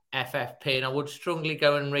regarding FFP, and I would strongly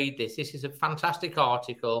go and read this. This is a fantastic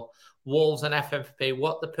article. Wolves and FFP,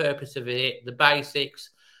 what the purpose of it, the basics,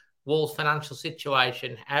 Wolves' financial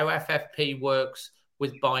situation, how FFP works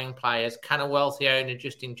with buying players. Can a wealthy owner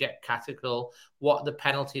just inject capital? What are the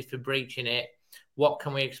penalties for breaching it? What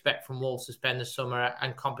can we expect from Wolves to spend the summer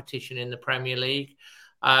and competition in the Premier League?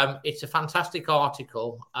 It's a fantastic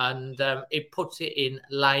article, and it puts it in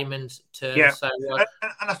layman's terms. Yeah. So,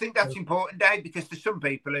 and I think that's important, Dave, because there's some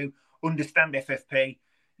people who understand FFP,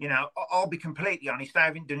 You know, I'll be completely honest. I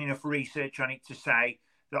haven't done enough research on it to say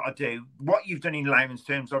that I do. What you've done in layman's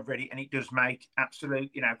terms, I've read it, and it does make absolute,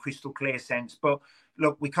 crystal clear sense. But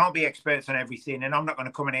look, we can't be experts on everything, and I'm not going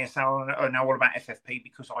to come in here and say I know all about FFP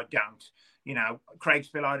because I don't. You know, Craig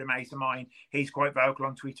Spillard, a mate of mine, he's quite vocal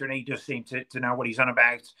on Twitter, and he does seem to know what he's on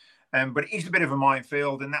about. But it is a bit of a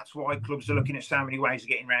minefield, and that's why clubs are looking at so many ways of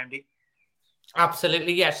getting around it.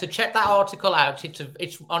 Absolutely, yes. So check that article out.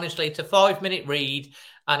 It's honestly, it's a 5-minute read,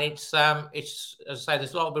 and it's as I say,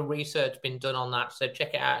 there's a lot of research been done on that. So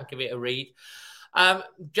check it out and give it a read.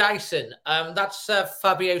 Jason, that's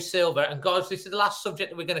Fabio Silva, and guys, this is the last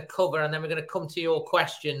subject that we're going to cover, and then we're going to come to your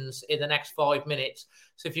questions in the next 5 minutes.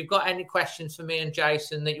 So if you've got any questions for me and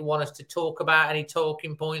Jason that you want us to talk about, any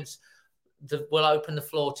talking points, we'll open the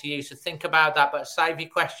floor to you. So think about that, but save your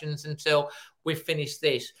questions until we finish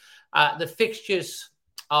this. The fixtures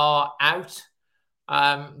are out,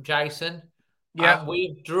 Jason. Yeah,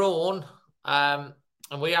 we've drawn, and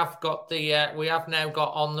we have now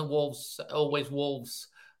got on the Wolves, always Wolves,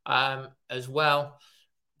 as well.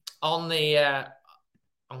 On the,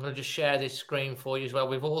 I'm going to just share this screen for you as well.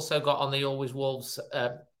 We've also got on the Always Wolves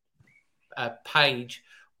page,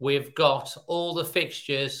 we've got all the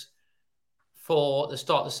fixtures for the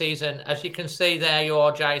start of the season. As you can see there, you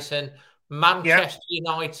are, Jason. Manchester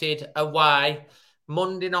United away,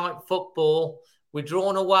 Monday Night Football. We're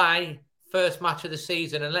drawn away, first match of the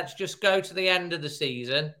season. And let's just go to the end of the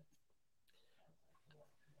season.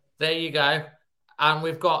 There you go. And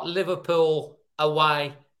we've got Liverpool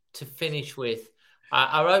away to finish with.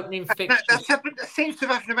 Our opening fixture. That seems to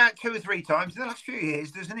have happened about 2 or 3 times in the last few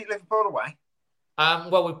years, doesn't it, Liverpool away?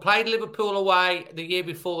 Well, we played Liverpool away the year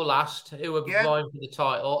before last, who were vying for the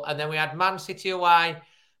title. And then we had Man City away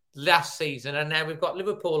last season, and now we've got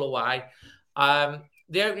Liverpool away.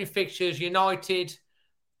 The opening fixtures: United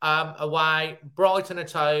away, Brighton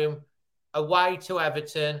at home, away to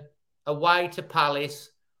Everton, away to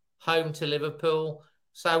Palace, home to Liverpool.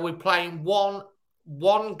 So we're playing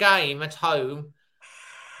one game at home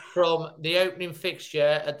from the opening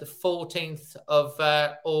fixture at the 14th of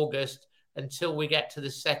August until we get to the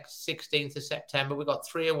 16th of September. We've got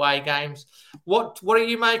 3 away games. What do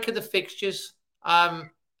you make of the fixtures?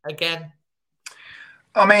 Again,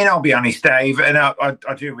 I mean, I'll be honest, Dave, and I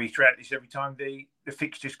do reiterate this every time the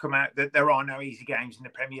fixtures come out, that there are no easy games in the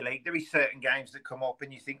Premier League. There is certain games that come up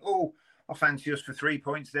and you think, oh, I fancy us for 3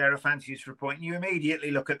 points there, I fancy us for a point. And you immediately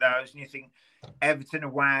look at those and you think, Everton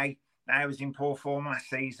away, they was in poor form last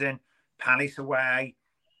season. Palace away,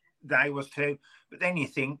 they was too. But then you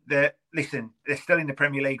think that, listen, they're still in the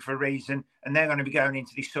Premier League for a reason, and they're going to be going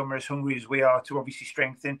into this summer as hungry as we are to obviously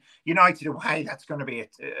strengthen. United away, that's going to be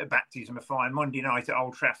a baptism of fire. Monday night at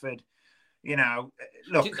Old Trafford,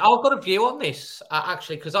 look. I've got a view on this,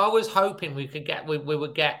 actually, because I was hoping we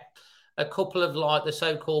would get a couple of like the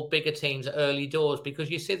so-called bigger teams at early doors,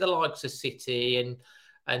 because you see the likes of City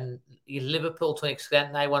and Liverpool to an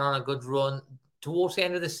extent, they went on a good run. Towards the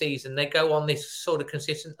end of the season, they go on this sort of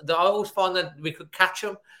consistent. I always find that we could catch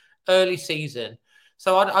them early season.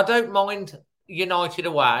 So I don't mind United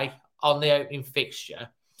away on the opening fixture,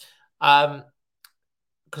 because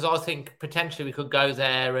I think potentially we could go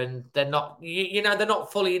there and they're not, they're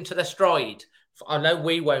not fully into their stride. I know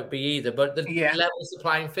we won't be either, but the levels the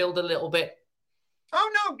playing field a little bit.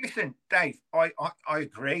 Oh, no, listen, Dave, I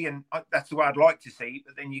agree, and that's the way I'd like to see it,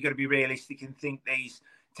 but then you've got to be realistic and think these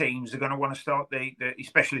teams are going to want to start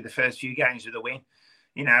especially the first few games with a win,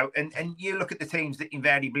 and you look at the teams that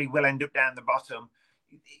invariably will end up down the bottom,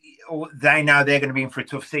 or they know they're going to be in for a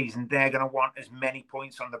tough season. They're going to want as many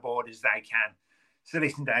points on the board as they can. So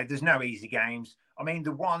listen, Dave, there's no easy games. I mean,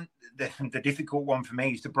 the difficult one for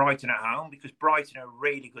me is the Brighton at home, because Brighton are a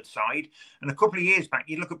really good side. And a couple of years back,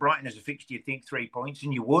 you'd look at Brighton as a fixture, you'd think 3 points,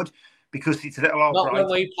 and you would, because it's a little old Brighton. Not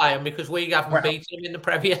when we play them, because we haven't beaten them in the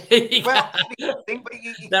Premier League.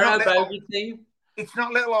 They're our bogey team. It's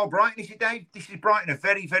not little old Brighton, is it, Dave? This is Brighton, a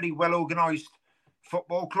very, very well-organised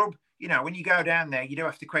football club. When you go down there, you do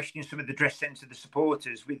have to question some of the dress sense of the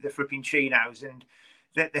supporters with the flipping chinos and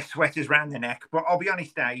their sweaters round the neck. But I'll be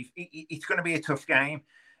honest, Dave, it's going to be a tough game.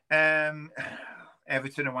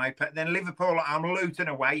 Everton away, but then Liverpool at home, Luton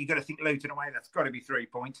away. You've got to think Luton away. That's got to be 3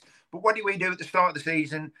 points. But what did we do at the start of the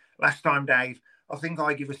season last time, Dave? I think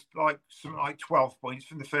I give us something like 12 points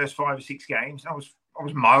from the first 5 or 6 games. I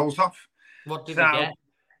was miles off. What did we get?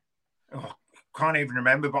 Can't even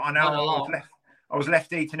remember, but I know I was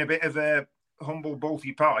left eating a bit of a humble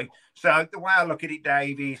balti pie. So the way I look at it,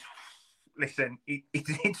 Dave, is, listen,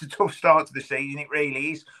 it's a tough start to the season. It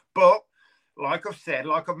really is. But like I've said,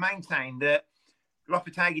 like I've maintained, that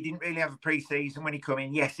Lopetegui didn't really have a pre-season when he come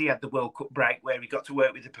in. Yes, he had the World Cup break where he got to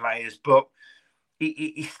work with the players, but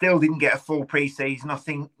he still didn't get a full pre-season. I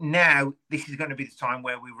think now this is going to be the time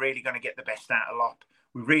where we're really going to get the best out of Lop.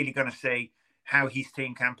 We're really going to see how his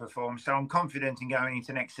team can perform. So I'm confident in going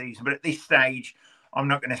into next season. But at this stage, I'm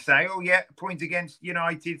not going to say, oh, yeah, a point against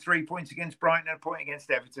United, 3 points against Brighton, and a point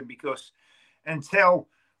against Everton, because until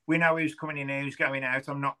we know who's coming in and who's going out,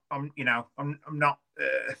 I'm not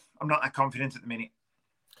that confident at the minute.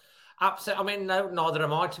 Absolutely. I mean, no, neither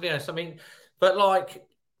am I, to be honest. I mean, but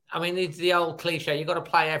it's the old cliche. You've got to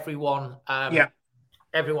play everyone.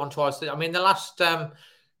 Everyone tries to. I mean, the last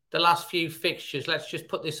few fixtures. Let's just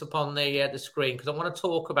put this up on the screen because I want to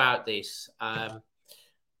talk about this. I'm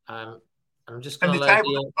just going to. And the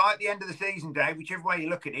table at the end of the season, Dave. Whichever way you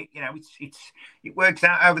look at it, it works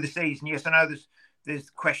out over the season. Yes, I know there's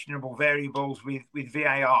questionable variables with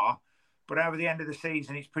VAR, but over the end of the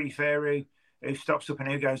season, it's pretty fair who stops up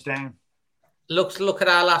and who goes down. Look at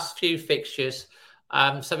our last few fixtures.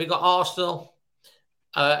 So we've got Arsenal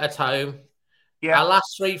at home. Yeah. Our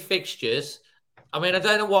last 3 fixtures. I mean, I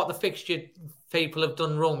don't know what the fixture people have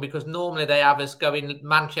done wrong because normally they have us going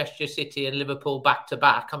Manchester City and Liverpool back to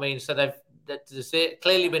back. I mean, so there's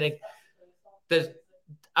clearly been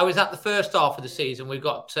I was at the first half of the season. We've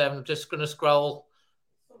got just going to scroll.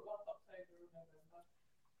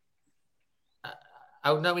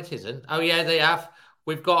 Oh no, it isn't. Oh yeah, they have.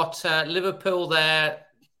 We've got Liverpool there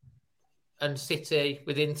and City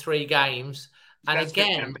within 3 games. And that's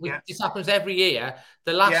again, this happens every year.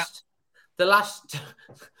 The last. I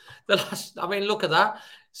mean, look at that.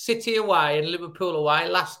 City away and Liverpool away.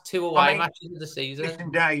 Last 2 away matches of the season. Listen,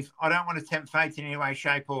 Dave, I don't want to tempt fate in any way,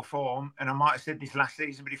 shape, or form. And I might have said this last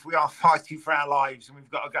season, but if we are fighting for our lives and we've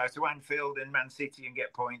got to go to Anfield and Man City and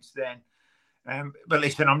get points, then. But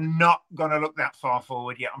listen, I'm not going to look that far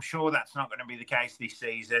forward yet. I'm sure that's not going to be the case this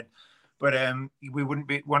season. But we wouldn't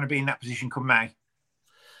want to be in that position come May.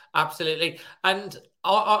 Absolutely. And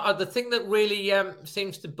the thing that really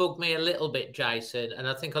seems to bug me a little bit, Jason, and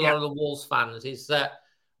I think a lot of the Wolves fans, is that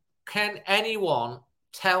can anyone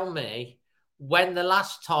tell me when the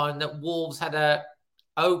last time that Wolves had a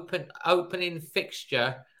opening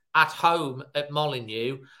fixture at home at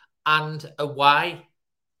Molineux and away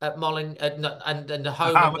at Molineux and the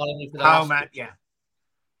home at Molineux for the last fixture?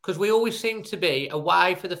 Because we always seem to be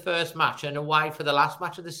away for the first match and away for the last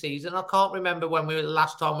match of the season. I can't remember when the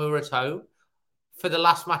last time we were at home for the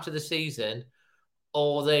last match of the season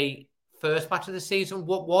or the first match of the season.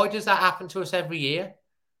 Why does that happen to us every year?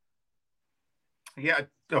 Yeah,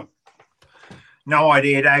 no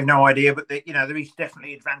idea, Dave. No idea. But there is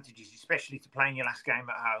definitely advantages, especially to playing your last game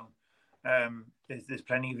at home. There's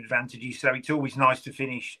plenty of advantages. So it's always nice to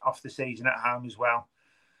finish off the season at home as well.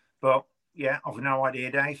 But yeah, I've no idea,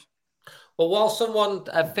 Dave. Well, while someone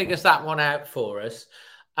figures that one out for us,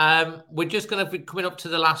 we're just going to be coming up to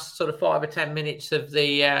the last sort of 5 or 10 minutes of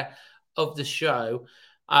the show.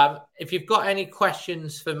 If you've got any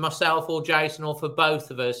questions for myself or Jason or for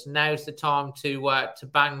both of us, now's the time to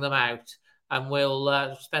bang them out, and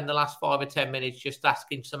we'll spend the last 5 or 10 minutes just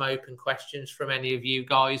asking some open questions from any of you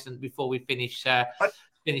guys, and before we finish. I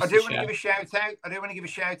do want to give a shout out. I do want to give a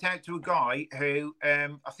shout out to a guy who I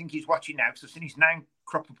think he's watching now because I've seen his name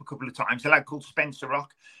crop up a couple of times. A lad called Spencer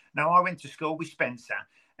Rock. Now I went to school with Spencer,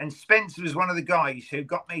 and Spencer was one of the guys who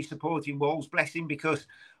got me supporting Wolves. Bless him, because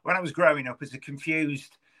when I was growing up as a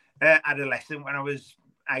confused adolescent, when I was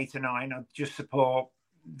 8 or 9, I'd just support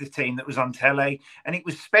the team that was on telly, and it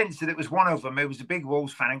was Spencer that was one of them who was a big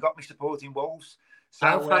Wolves fan and got me supporting Wolves.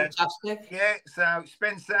 So fantastic! So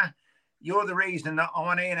Spencer, you're the reason that I'm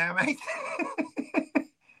on here now, mate.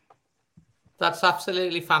 That's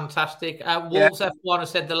absolutely fantastic. Wolves F1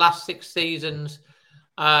 has said the last 6 seasons,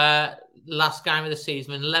 last game of the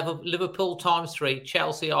season, Liverpool times 3,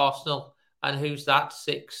 Chelsea, Arsenal, and who's that?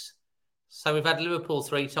 6. So we've had Liverpool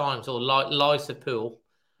 3 times, or Liverpool.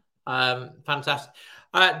 Fantastic.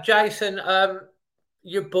 Jason,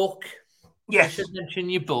 your book. Yes. You should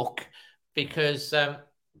mention your book because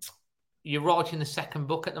you're writing the second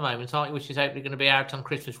book at the moment, aren't you? Which is hopefully going to be out on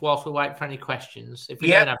Christmas. Whilst we wait for any questions, if we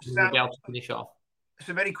don't have to, we'll be able to finish off.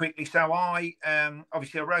 So very quickly, I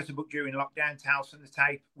obviously I wrote a book during lockdown, Tales from the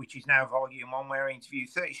Tape, which is now volume 1, where I interviewed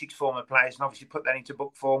 36 former players and obviously put that into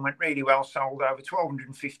book form. Went really well, sold over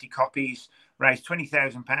 1,250 copies, raised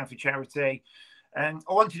 £20,000 for charity. And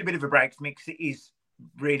I wanted a bit of a break from it because it is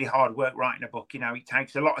really hard work writing a book. It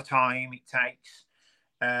takes a lot of time. It takes,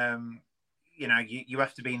 you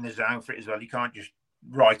have to be in the zone for it as well. You can't just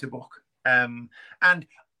write a book. And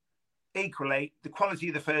equally, the quality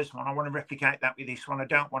of the first one, I want to replicate that with this one. I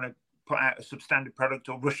don't want to put out a substandard product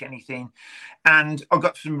or rush anything. And I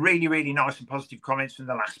got some really, really nice and positive comments from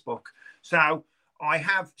the last book. So I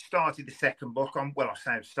have started the second book. I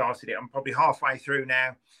say I've started it. I'm probably halfway through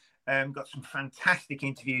now. Got some fantastic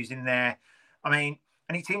interviews in there. I mean,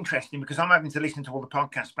 and it's interesting because I'm having to listen to all the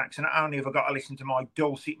podcast backs, and not only have I got to listen to my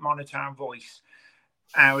dulcet monotone voice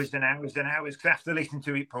hours and hours and hours, because I have to listen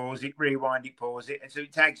to it, pause it, rewind it, pause it. And so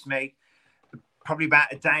it takes me probably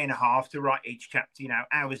about a day and a half to write each chapter,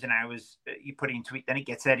 hours and hours you put into it, then it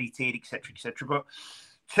gets edited, etc., etc. But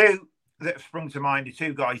two that have sprung to mind are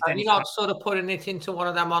two guys. Are you not sort of putting it into one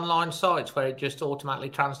of them online sites where it just automatically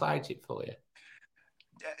translates it for you?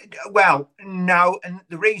 Well, no, and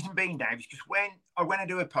the reason being, Dave, is just when I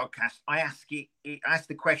do a podcast, I ask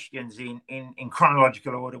the questions in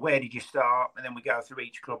chronological order. Where did you start? And then we go through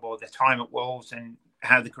each club or the time at Wolves and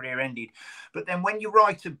how the career ended. But then when you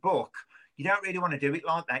write a book, you don't really want to do it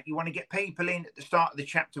like that. You want to get people in at the start of the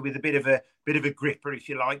chapter with a bit of a gripper, if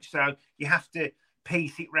you like. So you have to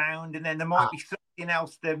piece it round, and then there might be something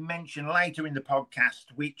else they mention later in the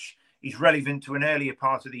podcast which is relevant to an earlier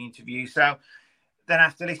part of the interview. So then I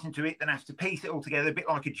have to listen to it, then I have to piece it all together, a bit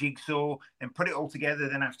like a jigsaw, then put it all together,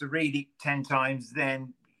 then I have to read it 10 times,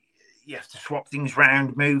 then you have to swap things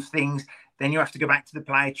around, move things, then you have to go back to the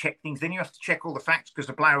player, check things, then you have to check all the facts, because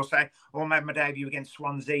the player will say, I made my debut against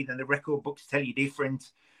Swansea, then the record books tell you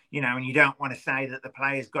different, and you don't want to say that the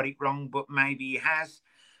player's got it wrong, but maybe he has.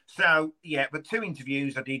 So, yeah, but two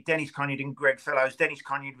interviews I did, Dennis Conyard and Greg Fellows. Dennis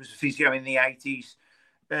Conyard was a physio in the 80s.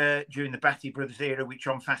 During the Batty Brothers era, which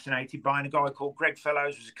I'm fascinated by, and a guy called Greg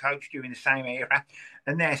Fellows was a coach during the same era,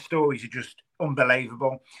 and their stories are just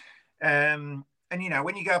unbelievable. And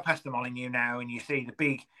when you go past the Molineux now and you see the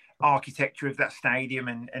big architecture of that stadium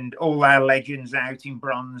and all our legends out in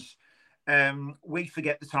bronze, we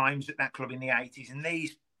forget the times at that club in the 80s, and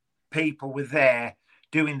these people were there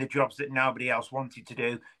doing the jobs that nobody else wanted to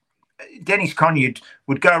do. Dennis Conyard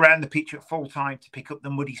would go around the pitch at full time to pick up the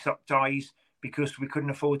muddy sock ties, because we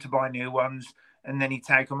couldn't afford to buy new ones, and then he'd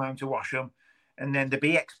take them home to wash them. And then there'd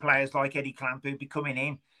be ex-players like Eddie Clamp who'd be coming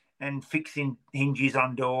in and fixing hinges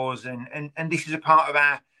on doors. And this is a part of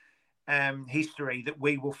our history that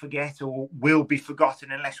we will forget or will be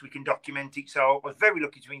forgotten unless we can document it. So I was very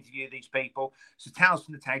lucky to interview these people. So Tales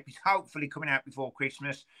from the Tape is hopefully coming out before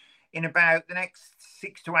Christmas. In about the next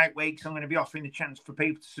 6 to 8 weeks, I'm going to be offering the chance for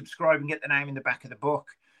people to subscribe and get the name in the back of the book.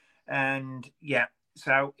 And yeah,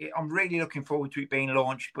 so I'm really looking forward to it being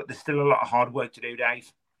launched, but there's still a lot of hard work to do, Dave.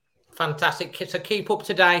 Fantastic. So keep up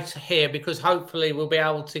to date here, because hopefully we'll be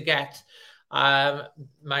able to get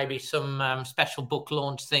maybe some special book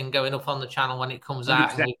launch thing going up on the channel when it comes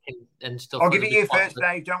out and stuff. I'll give it you first,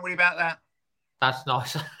 Dave. Don't worry about that. That's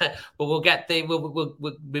nice. But we'll get we'll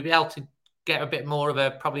be able to get a bit more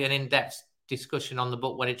of probably an in-depth discussion on the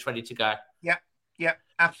book when it's ready to go. Yeah,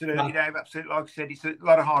 absolutely, Dave. Absolutely. Like I said, it's a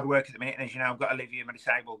lot of hard work at the minute. And as you know, I've got Olivia, my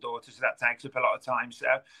disabled daughter, so that takes up a lot of time. So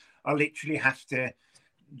I literally have to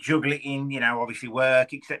juggle it in, obviously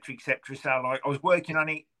work, etc., etc. So I was working on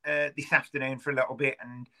it this afternoon for a little bit,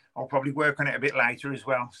 and I'll probably work on it a bit later as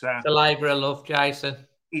well. So the labour of love, Jason.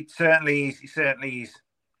 It certainly is. It certainly is.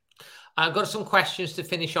 I've got some questions to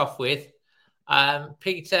finish off with.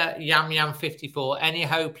 Peter Yam 54. Any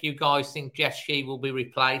hope you guys think Jeff Shee will be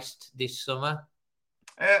replaced this summer?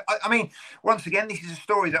 I mean, once again, this is a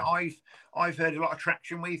story that I've heard a lot of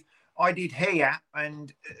traction with. I did hear,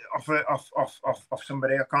 and off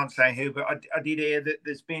somebody, I can't say who, but I did hear that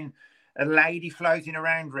there's been a lady floating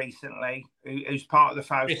around recently who's part of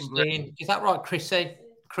the Fowson group. Is that right,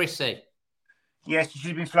 Chrissy? Yes,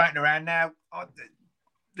 she's been floating around now.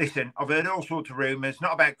 Listen, I've heard all sorts of rumours,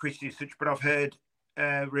 not about Chrissy as such, but I've heard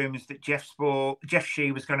rumours that Jeff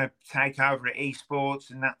Shee was going to take over at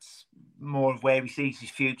esports, and that's more of where he sees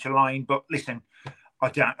his future lying. But listen,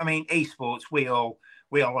 I mean, esports, we all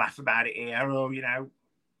laugh about it here. Or,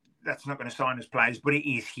 that's not going to sign us players, but it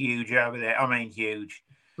is huge over there. I mean, huge.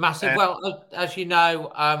 Massive. Well, as you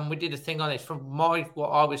know, we did a thing on it. From what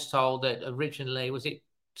I was told, that originally, was it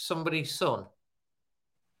somebody's son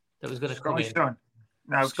that was going to come in? Son.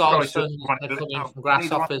 No, Sky's son was going to come in from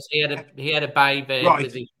Grasshoppers. He had a baby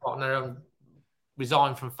with his partner and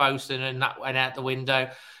resigned from Fowson, and that went out the window.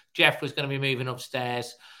 Jeff was going to be moving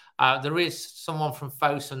upstairs. There is someone from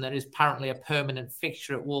Fowson that is apparently a permanent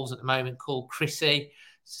fixture at Wolves at the moment called Chrissy.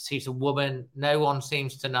 She's a woman. No one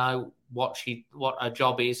seems to know what her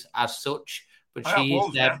job is as such, but she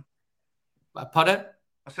is there. Pardon?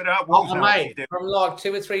 I said, mate, from like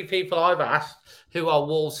 2 or 3 people I've asked who are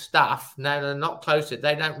Wolves staff, now they're not close to it.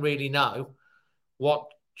 They don't really know what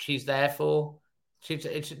she's there for. She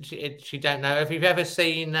don't know. If you've ever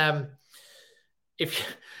seen,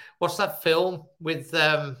 what's that film with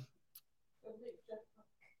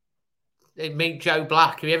Meet Joe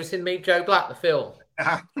Black? Have you ever seen Meet Joe Black, the film?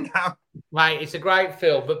 No. Mate, it's a great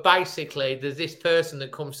film, but basically there's this person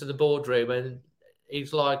that comes to the boardroom and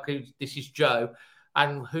he's like, this is Joe.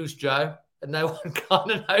 And who's Joe? And no one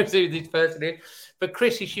kind of knows who this person is. But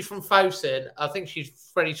Chrissy, she's from Fosun. I think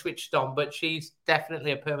she's pretty switched on, but she's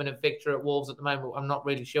definitely a permanent fixture at Wolves at the moment. I'm not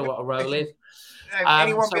really sure what her role is.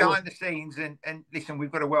 Anyone behind the scenes, and listen,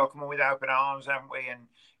 we've got to welcome them with open arms, haven't we?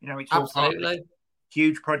 And, it's all part of the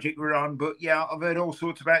huge project we're on. But, yeah, I've heard all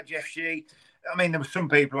sorts about Jeff Shee. I mean, there were some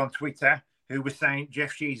people on Twitter who were saying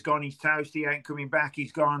Jeff Shee's gone, he's toast, he ain't coming back,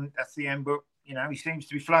 he's gone, that's the end. But, he seems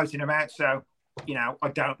to be floating about. So, I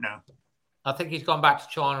don't know. I think he's gone back to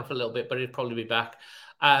China for a little bit, but he'll probably be back.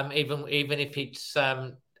 Even if it's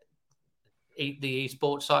the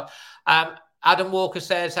esports side. Adam Walker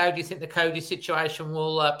says, how do you think the Cody situation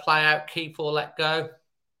will play out, keep or let go?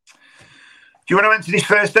 Do you want to answer this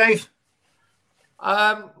first, Dave?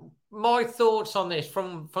 My thoughts on this,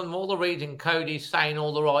 from all the reading, Cody's saying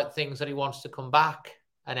all the right things, that he wants to come back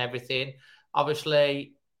and everything.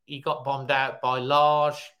 Obviously, he got bombed out by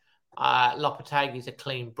Large. Lopetegui's a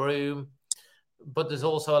clean broom. But there's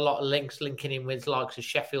also a lot of linking in with likes of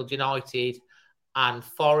Sheffield United and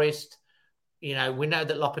Forest. We know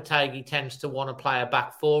that Lopetegui tends to want to play a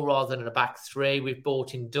back four rather than a back three. We've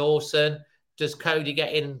brought in Dawson. Does Cody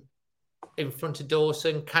get in front of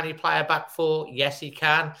Dawson? Can he play a back four? Yes, he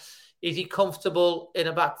can. Is he comfortable in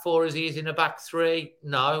a back four as he is in a back three?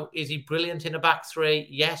 No. Is he brilliant in a back three?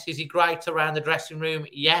 Yes. Is he great around the dressing room?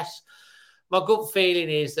 Yes. My gut feeling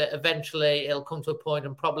is that eventually it'll come to a point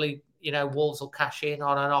and probably, Wolves will cash in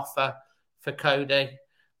on an offer for Cody.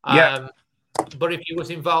 Yeah. But if he was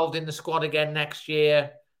involved in the squad again next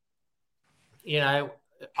year, I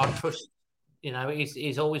trust,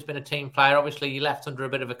 he's always been a team player. Obviously, he left under a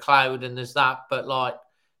bit of a cloud and there's that, but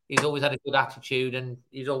he's always had a good attitude and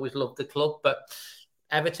he's always loved the club. But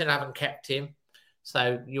Everton haven't kept him.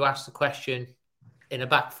 So you ask the question, in a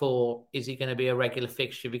back four, is he going to be a regular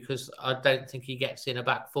fixture? Because I don't think he gets in a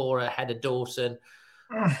back four ahead of Dawson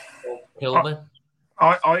or Hillman.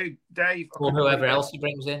 Dave, or whoever else he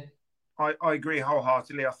brings in. I agree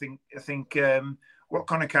wholeheartedly. I think what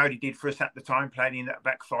Conor Cody did for us at the time, playing in that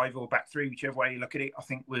back five or back three, whichever way you look at it, I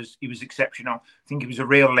think he was exceptional. I think he was a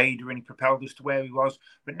real leader and he propelled us to where he was.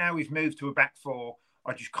 But now we've moved to a back four.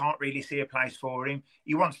 I just can't really see a place for him.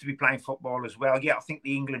 He wants to be playing football as well. Yeah, I think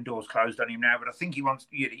the England door's closed on him now, but I think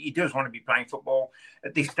he does want to be playing football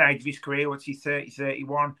at this stage of his career. What's he, 30,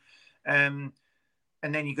 31? And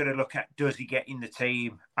then you've got to look at, does he get in the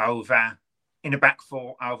team in a back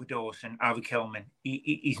four over Dawson, over Kilman?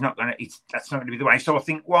 He's not going to, that's not going to be the way. So I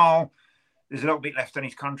think while there's a little bit left on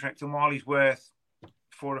his contract and while he's worth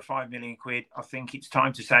 4 or 5 million quid, I think it's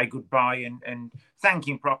time to say goodbye and thank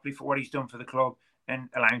him properly for what he's done for the club and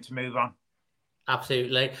allow him to move on.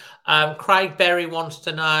 Absolutely. Craig Berry wants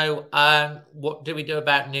to know, what do we do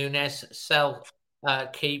about Nunes? Sell,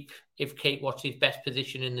 keep? If keep, what's his best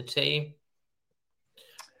position in the team?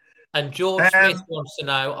 And George Smith wants to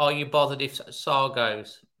know, are you bothered if Sarr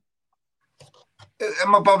goes?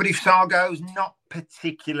 Am I bothered if Sarr goes? Not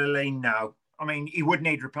particularly, no. I mean, he would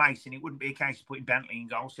need replacing. It wouldn't be a case of putting Bentley in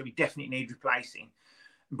goal, so he definitely needs replacing.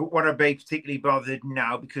 But would I be particularly bothered?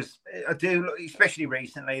 No, because I do, especially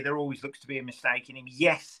recently, there always looks to be a mistake in him.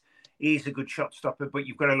 Yes, he is a good shot stopper, but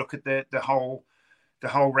you've got to look at the whole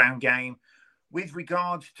round game. With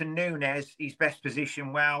regards to Nunes, his best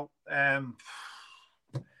position,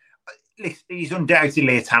 he's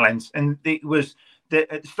undoubtedly a talent. And it was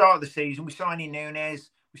at the start of the season, we signed in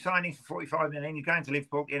Nunes, we signed him for 45 million. He's going to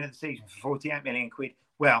Liverpool at the end of the season for 48 million quid.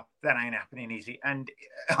 Well, that ain't happening, is it? And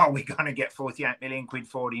are we going to get 48 million quid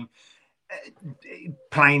for him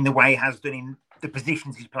playing the way he has done in the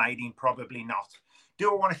positions he's played in? Probably not.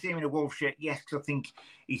 Do I want to see him in a Wolves shirt? Yes, because I think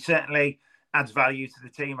he certainly adds value to the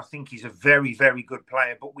team. I think he's a very, very good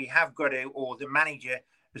player. But we have got to, or the manager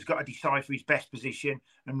has got to decipher his best position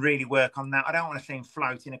and really work on that. I don't want to see him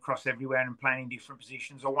floating across everywhere and playing in different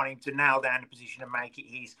positions. I want him to nail down the position and make it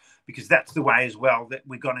his, because that's the way as well that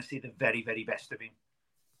we're going to see the very, very best of him.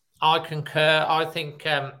 I concur. I think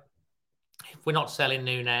if we're not selling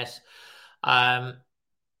Nunes,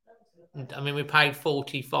 we paid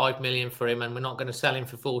 45 million for him, and we're not going to sell him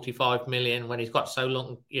for 45 million when he's got so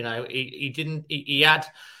long. He had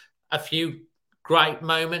a few great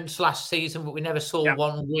moments last season, but we never saw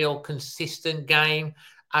one real consistent game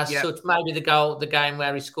as such. Maybe the game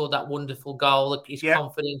where he scored that wonderful goal, his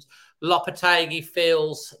confidence. Lopetegui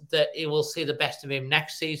feels that he will see the best of him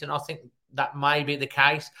next season. I think that may be the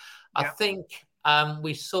case. I think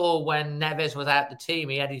We saw when Neves was out the team,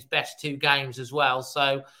 he had his best 2 games as well.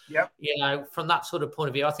 So, from that sort of point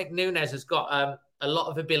of view, I think Nunes has got a lot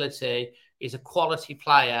of ability. He's a quality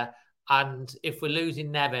player. And if we're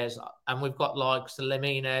losing Neves and we've got like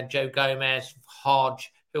Lemina, Joe Gomez,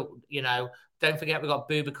 Hodge, who, don't forget we've got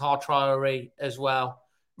Boubacar Traoré as well.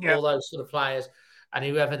 All those sort of players, and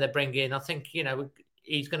whoever they bring in, I think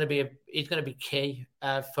he's going to be key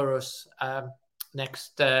for us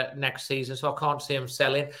next season. So I can't see him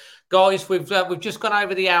selling. Guys, we've just gone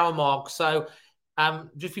over the hour mark. So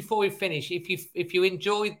just before we finish, if you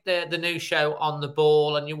enjoyed the new show On the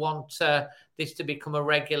Ball and you want this to become a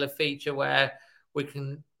regular feature where we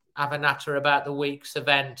can have a natter about the week's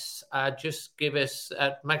events, just give us,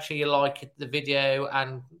 make sure you like the video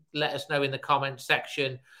and let us know in the comment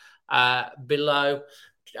section below.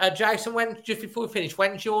 Jason, just before we finish,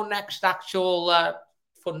 when's your next actual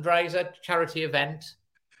fundraiser charity event?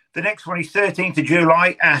 The next one is 13th of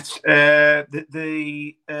July at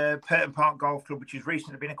the Purton Park Golf Club, which has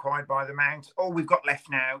recently been acquired by the Mount. All we've got left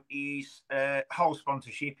now is hole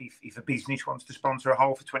sponsorship. If a business wants to sponsor a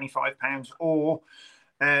hole for £25 or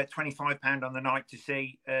 £25 on the night to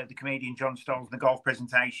see the comedian John Stoles in the golf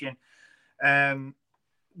presentation.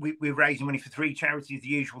 We're raising money for 3 charities, the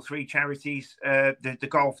usual 3 charities. The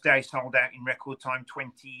golf day sold out in record time,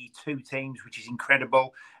 22 teams, which is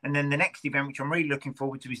incredible. And then the next event, which I'm really looking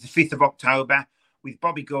forward to, is the 5th of October with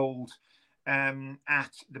Bobby Gould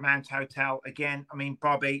at the Mount Hotel. Again, I mean,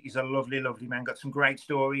 Bobby is a lovely, lovely man, got some great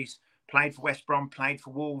stories. Played for West Brom, played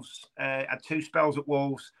for Wolves, had 2 spells at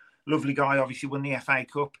Wolves. Lovely guy, obviously won the FA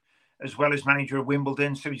Cup, as well as manager of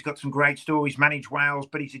Wimbledon. So he's got some great stories, managed Wales,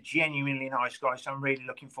 but he's a genuinely nice guy. So I'm really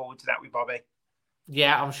looking forward to that with Bobby.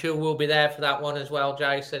 Yeah, I'm sure we'll be there for that one as well,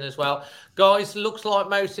 Jason, as well. Guys, looks like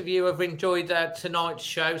most of you have enjoyed tonight's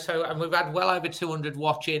show. And we've had well over 200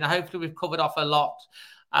 watching. Hopefully we've covered off a lot.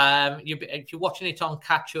 If you're watching it on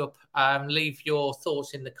catch up, leave your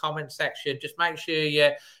thoughts in the comment section. Just make sure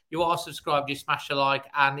you are subscribed, you smash a like,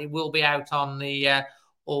 and it will be out on the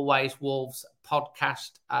Always Wolves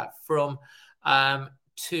podcast from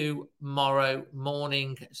tomorrow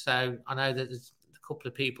morning. So I know that there's a couple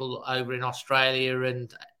of people over in Australia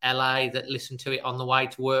and LA that listen to it on the way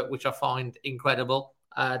to work, which I find incredible,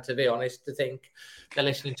 to be honest, to think they're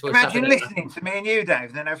listening to us. Imagine listening to me and you, Dave,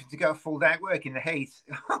 and then having to go full day work in the heat.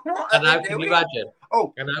 I know, can you imagine?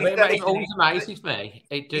 Oh, it always amazes me.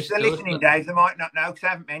 It just if they're listening, Dave, they might not know because I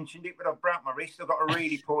haven't mentioned it, but I've broke my wrist. I've got a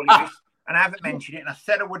really poorly wrist. And I haven't mentioned it, and I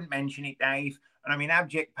said I wouldn't mention it, Dave. And I'm in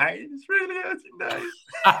abject pain. It's really hurting, Dave.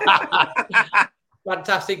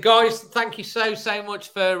 Fantastic, guys! Thank you so much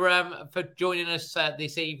for joining us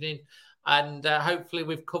this evening, and hopefully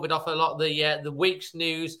we've covered off a lot of the week's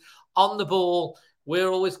news. On the ball, we're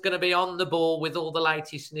always going to be on the ball with all the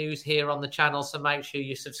latest news here on the channel. So make sure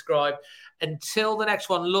you subscribe. Until the next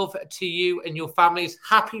one, love to you and your families.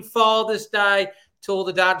 Happy Father's Day to all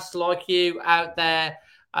the dads like you out there.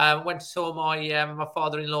 Went to saw my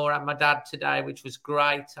father-in-law and my dad today, which was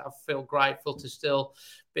great. I feel grateful to still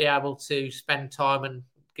be able to spend time and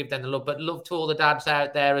give them the love. But love to all the dads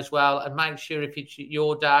out there as well. And make sure if it's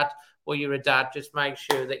your dad or you're a dad, just make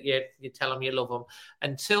sure that you tell them you love them.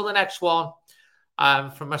 Until the next one,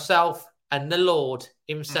 from myself and the Lord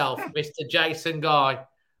himself, Mr. Jason Guy,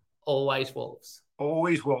 always Wolves.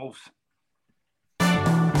 Always Wolves.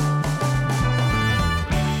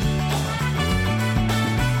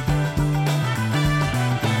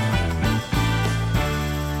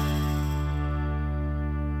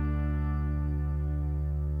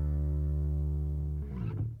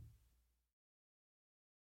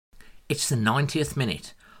 It's the 90th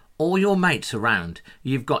minute. All your mates around.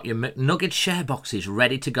 You've got your McNugget share boxes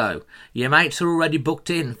ready to go. Your mates are already booked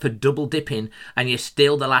in for double dipping and you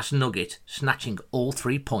steal the last nugget, snatching all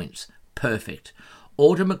 3 points. Perfect.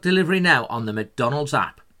 Order McDelivery now on the McDonald's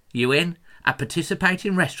app. You in? At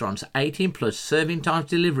participating restaurants, 18 plus serving times,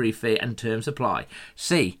 delivery fee and terms apply.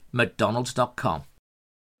 See mcdonalds.com.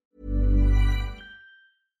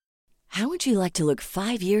 How would you like to look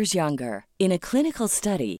 5 years younger? In a clinical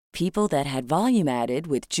study, people that had volume added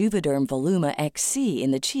with Juvederm Voluma XC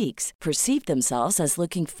in the cheeks perceived themselves as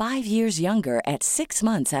looking 5 years younger at 6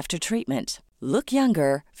 months after treatment. Look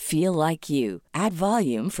younger, feel like you. Add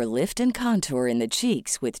volume for lift and contour in the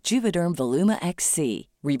cheeks with Juvederm Voluma XC.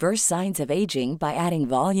 Reverse signs of aging by adding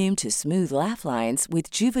volume to smooth laugh lines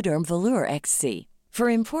with Juvederm Volure XC. For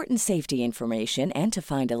important safety information and to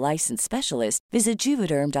find a licensed specialist, visit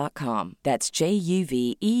Juvederm.com. That's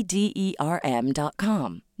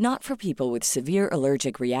JUVEDERM.com. Not for people with severe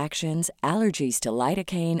allergic reactions, allergies to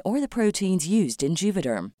lidocaine, or the proteins used in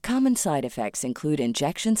Juvederm. Common side effects include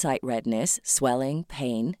injection site redness, swelling,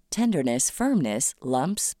 pain, tenderness, firmness,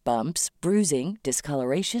 lumps, bumps, bruising,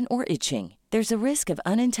 discoloration, or itching. There's a risk of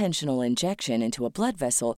unintentional injection into a blood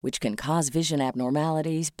vessel, which can cause vision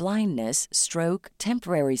abnormalities, blindness, stroke,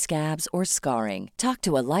 temporary scabs, or scarring. Talk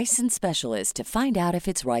to a licensed specialist to find out if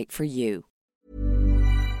it's right for you.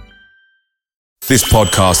 This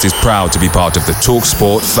podcast is proud to be part of the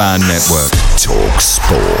TalkSport Fan Network.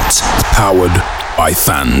 TalkSport. Powered by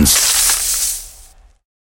fans.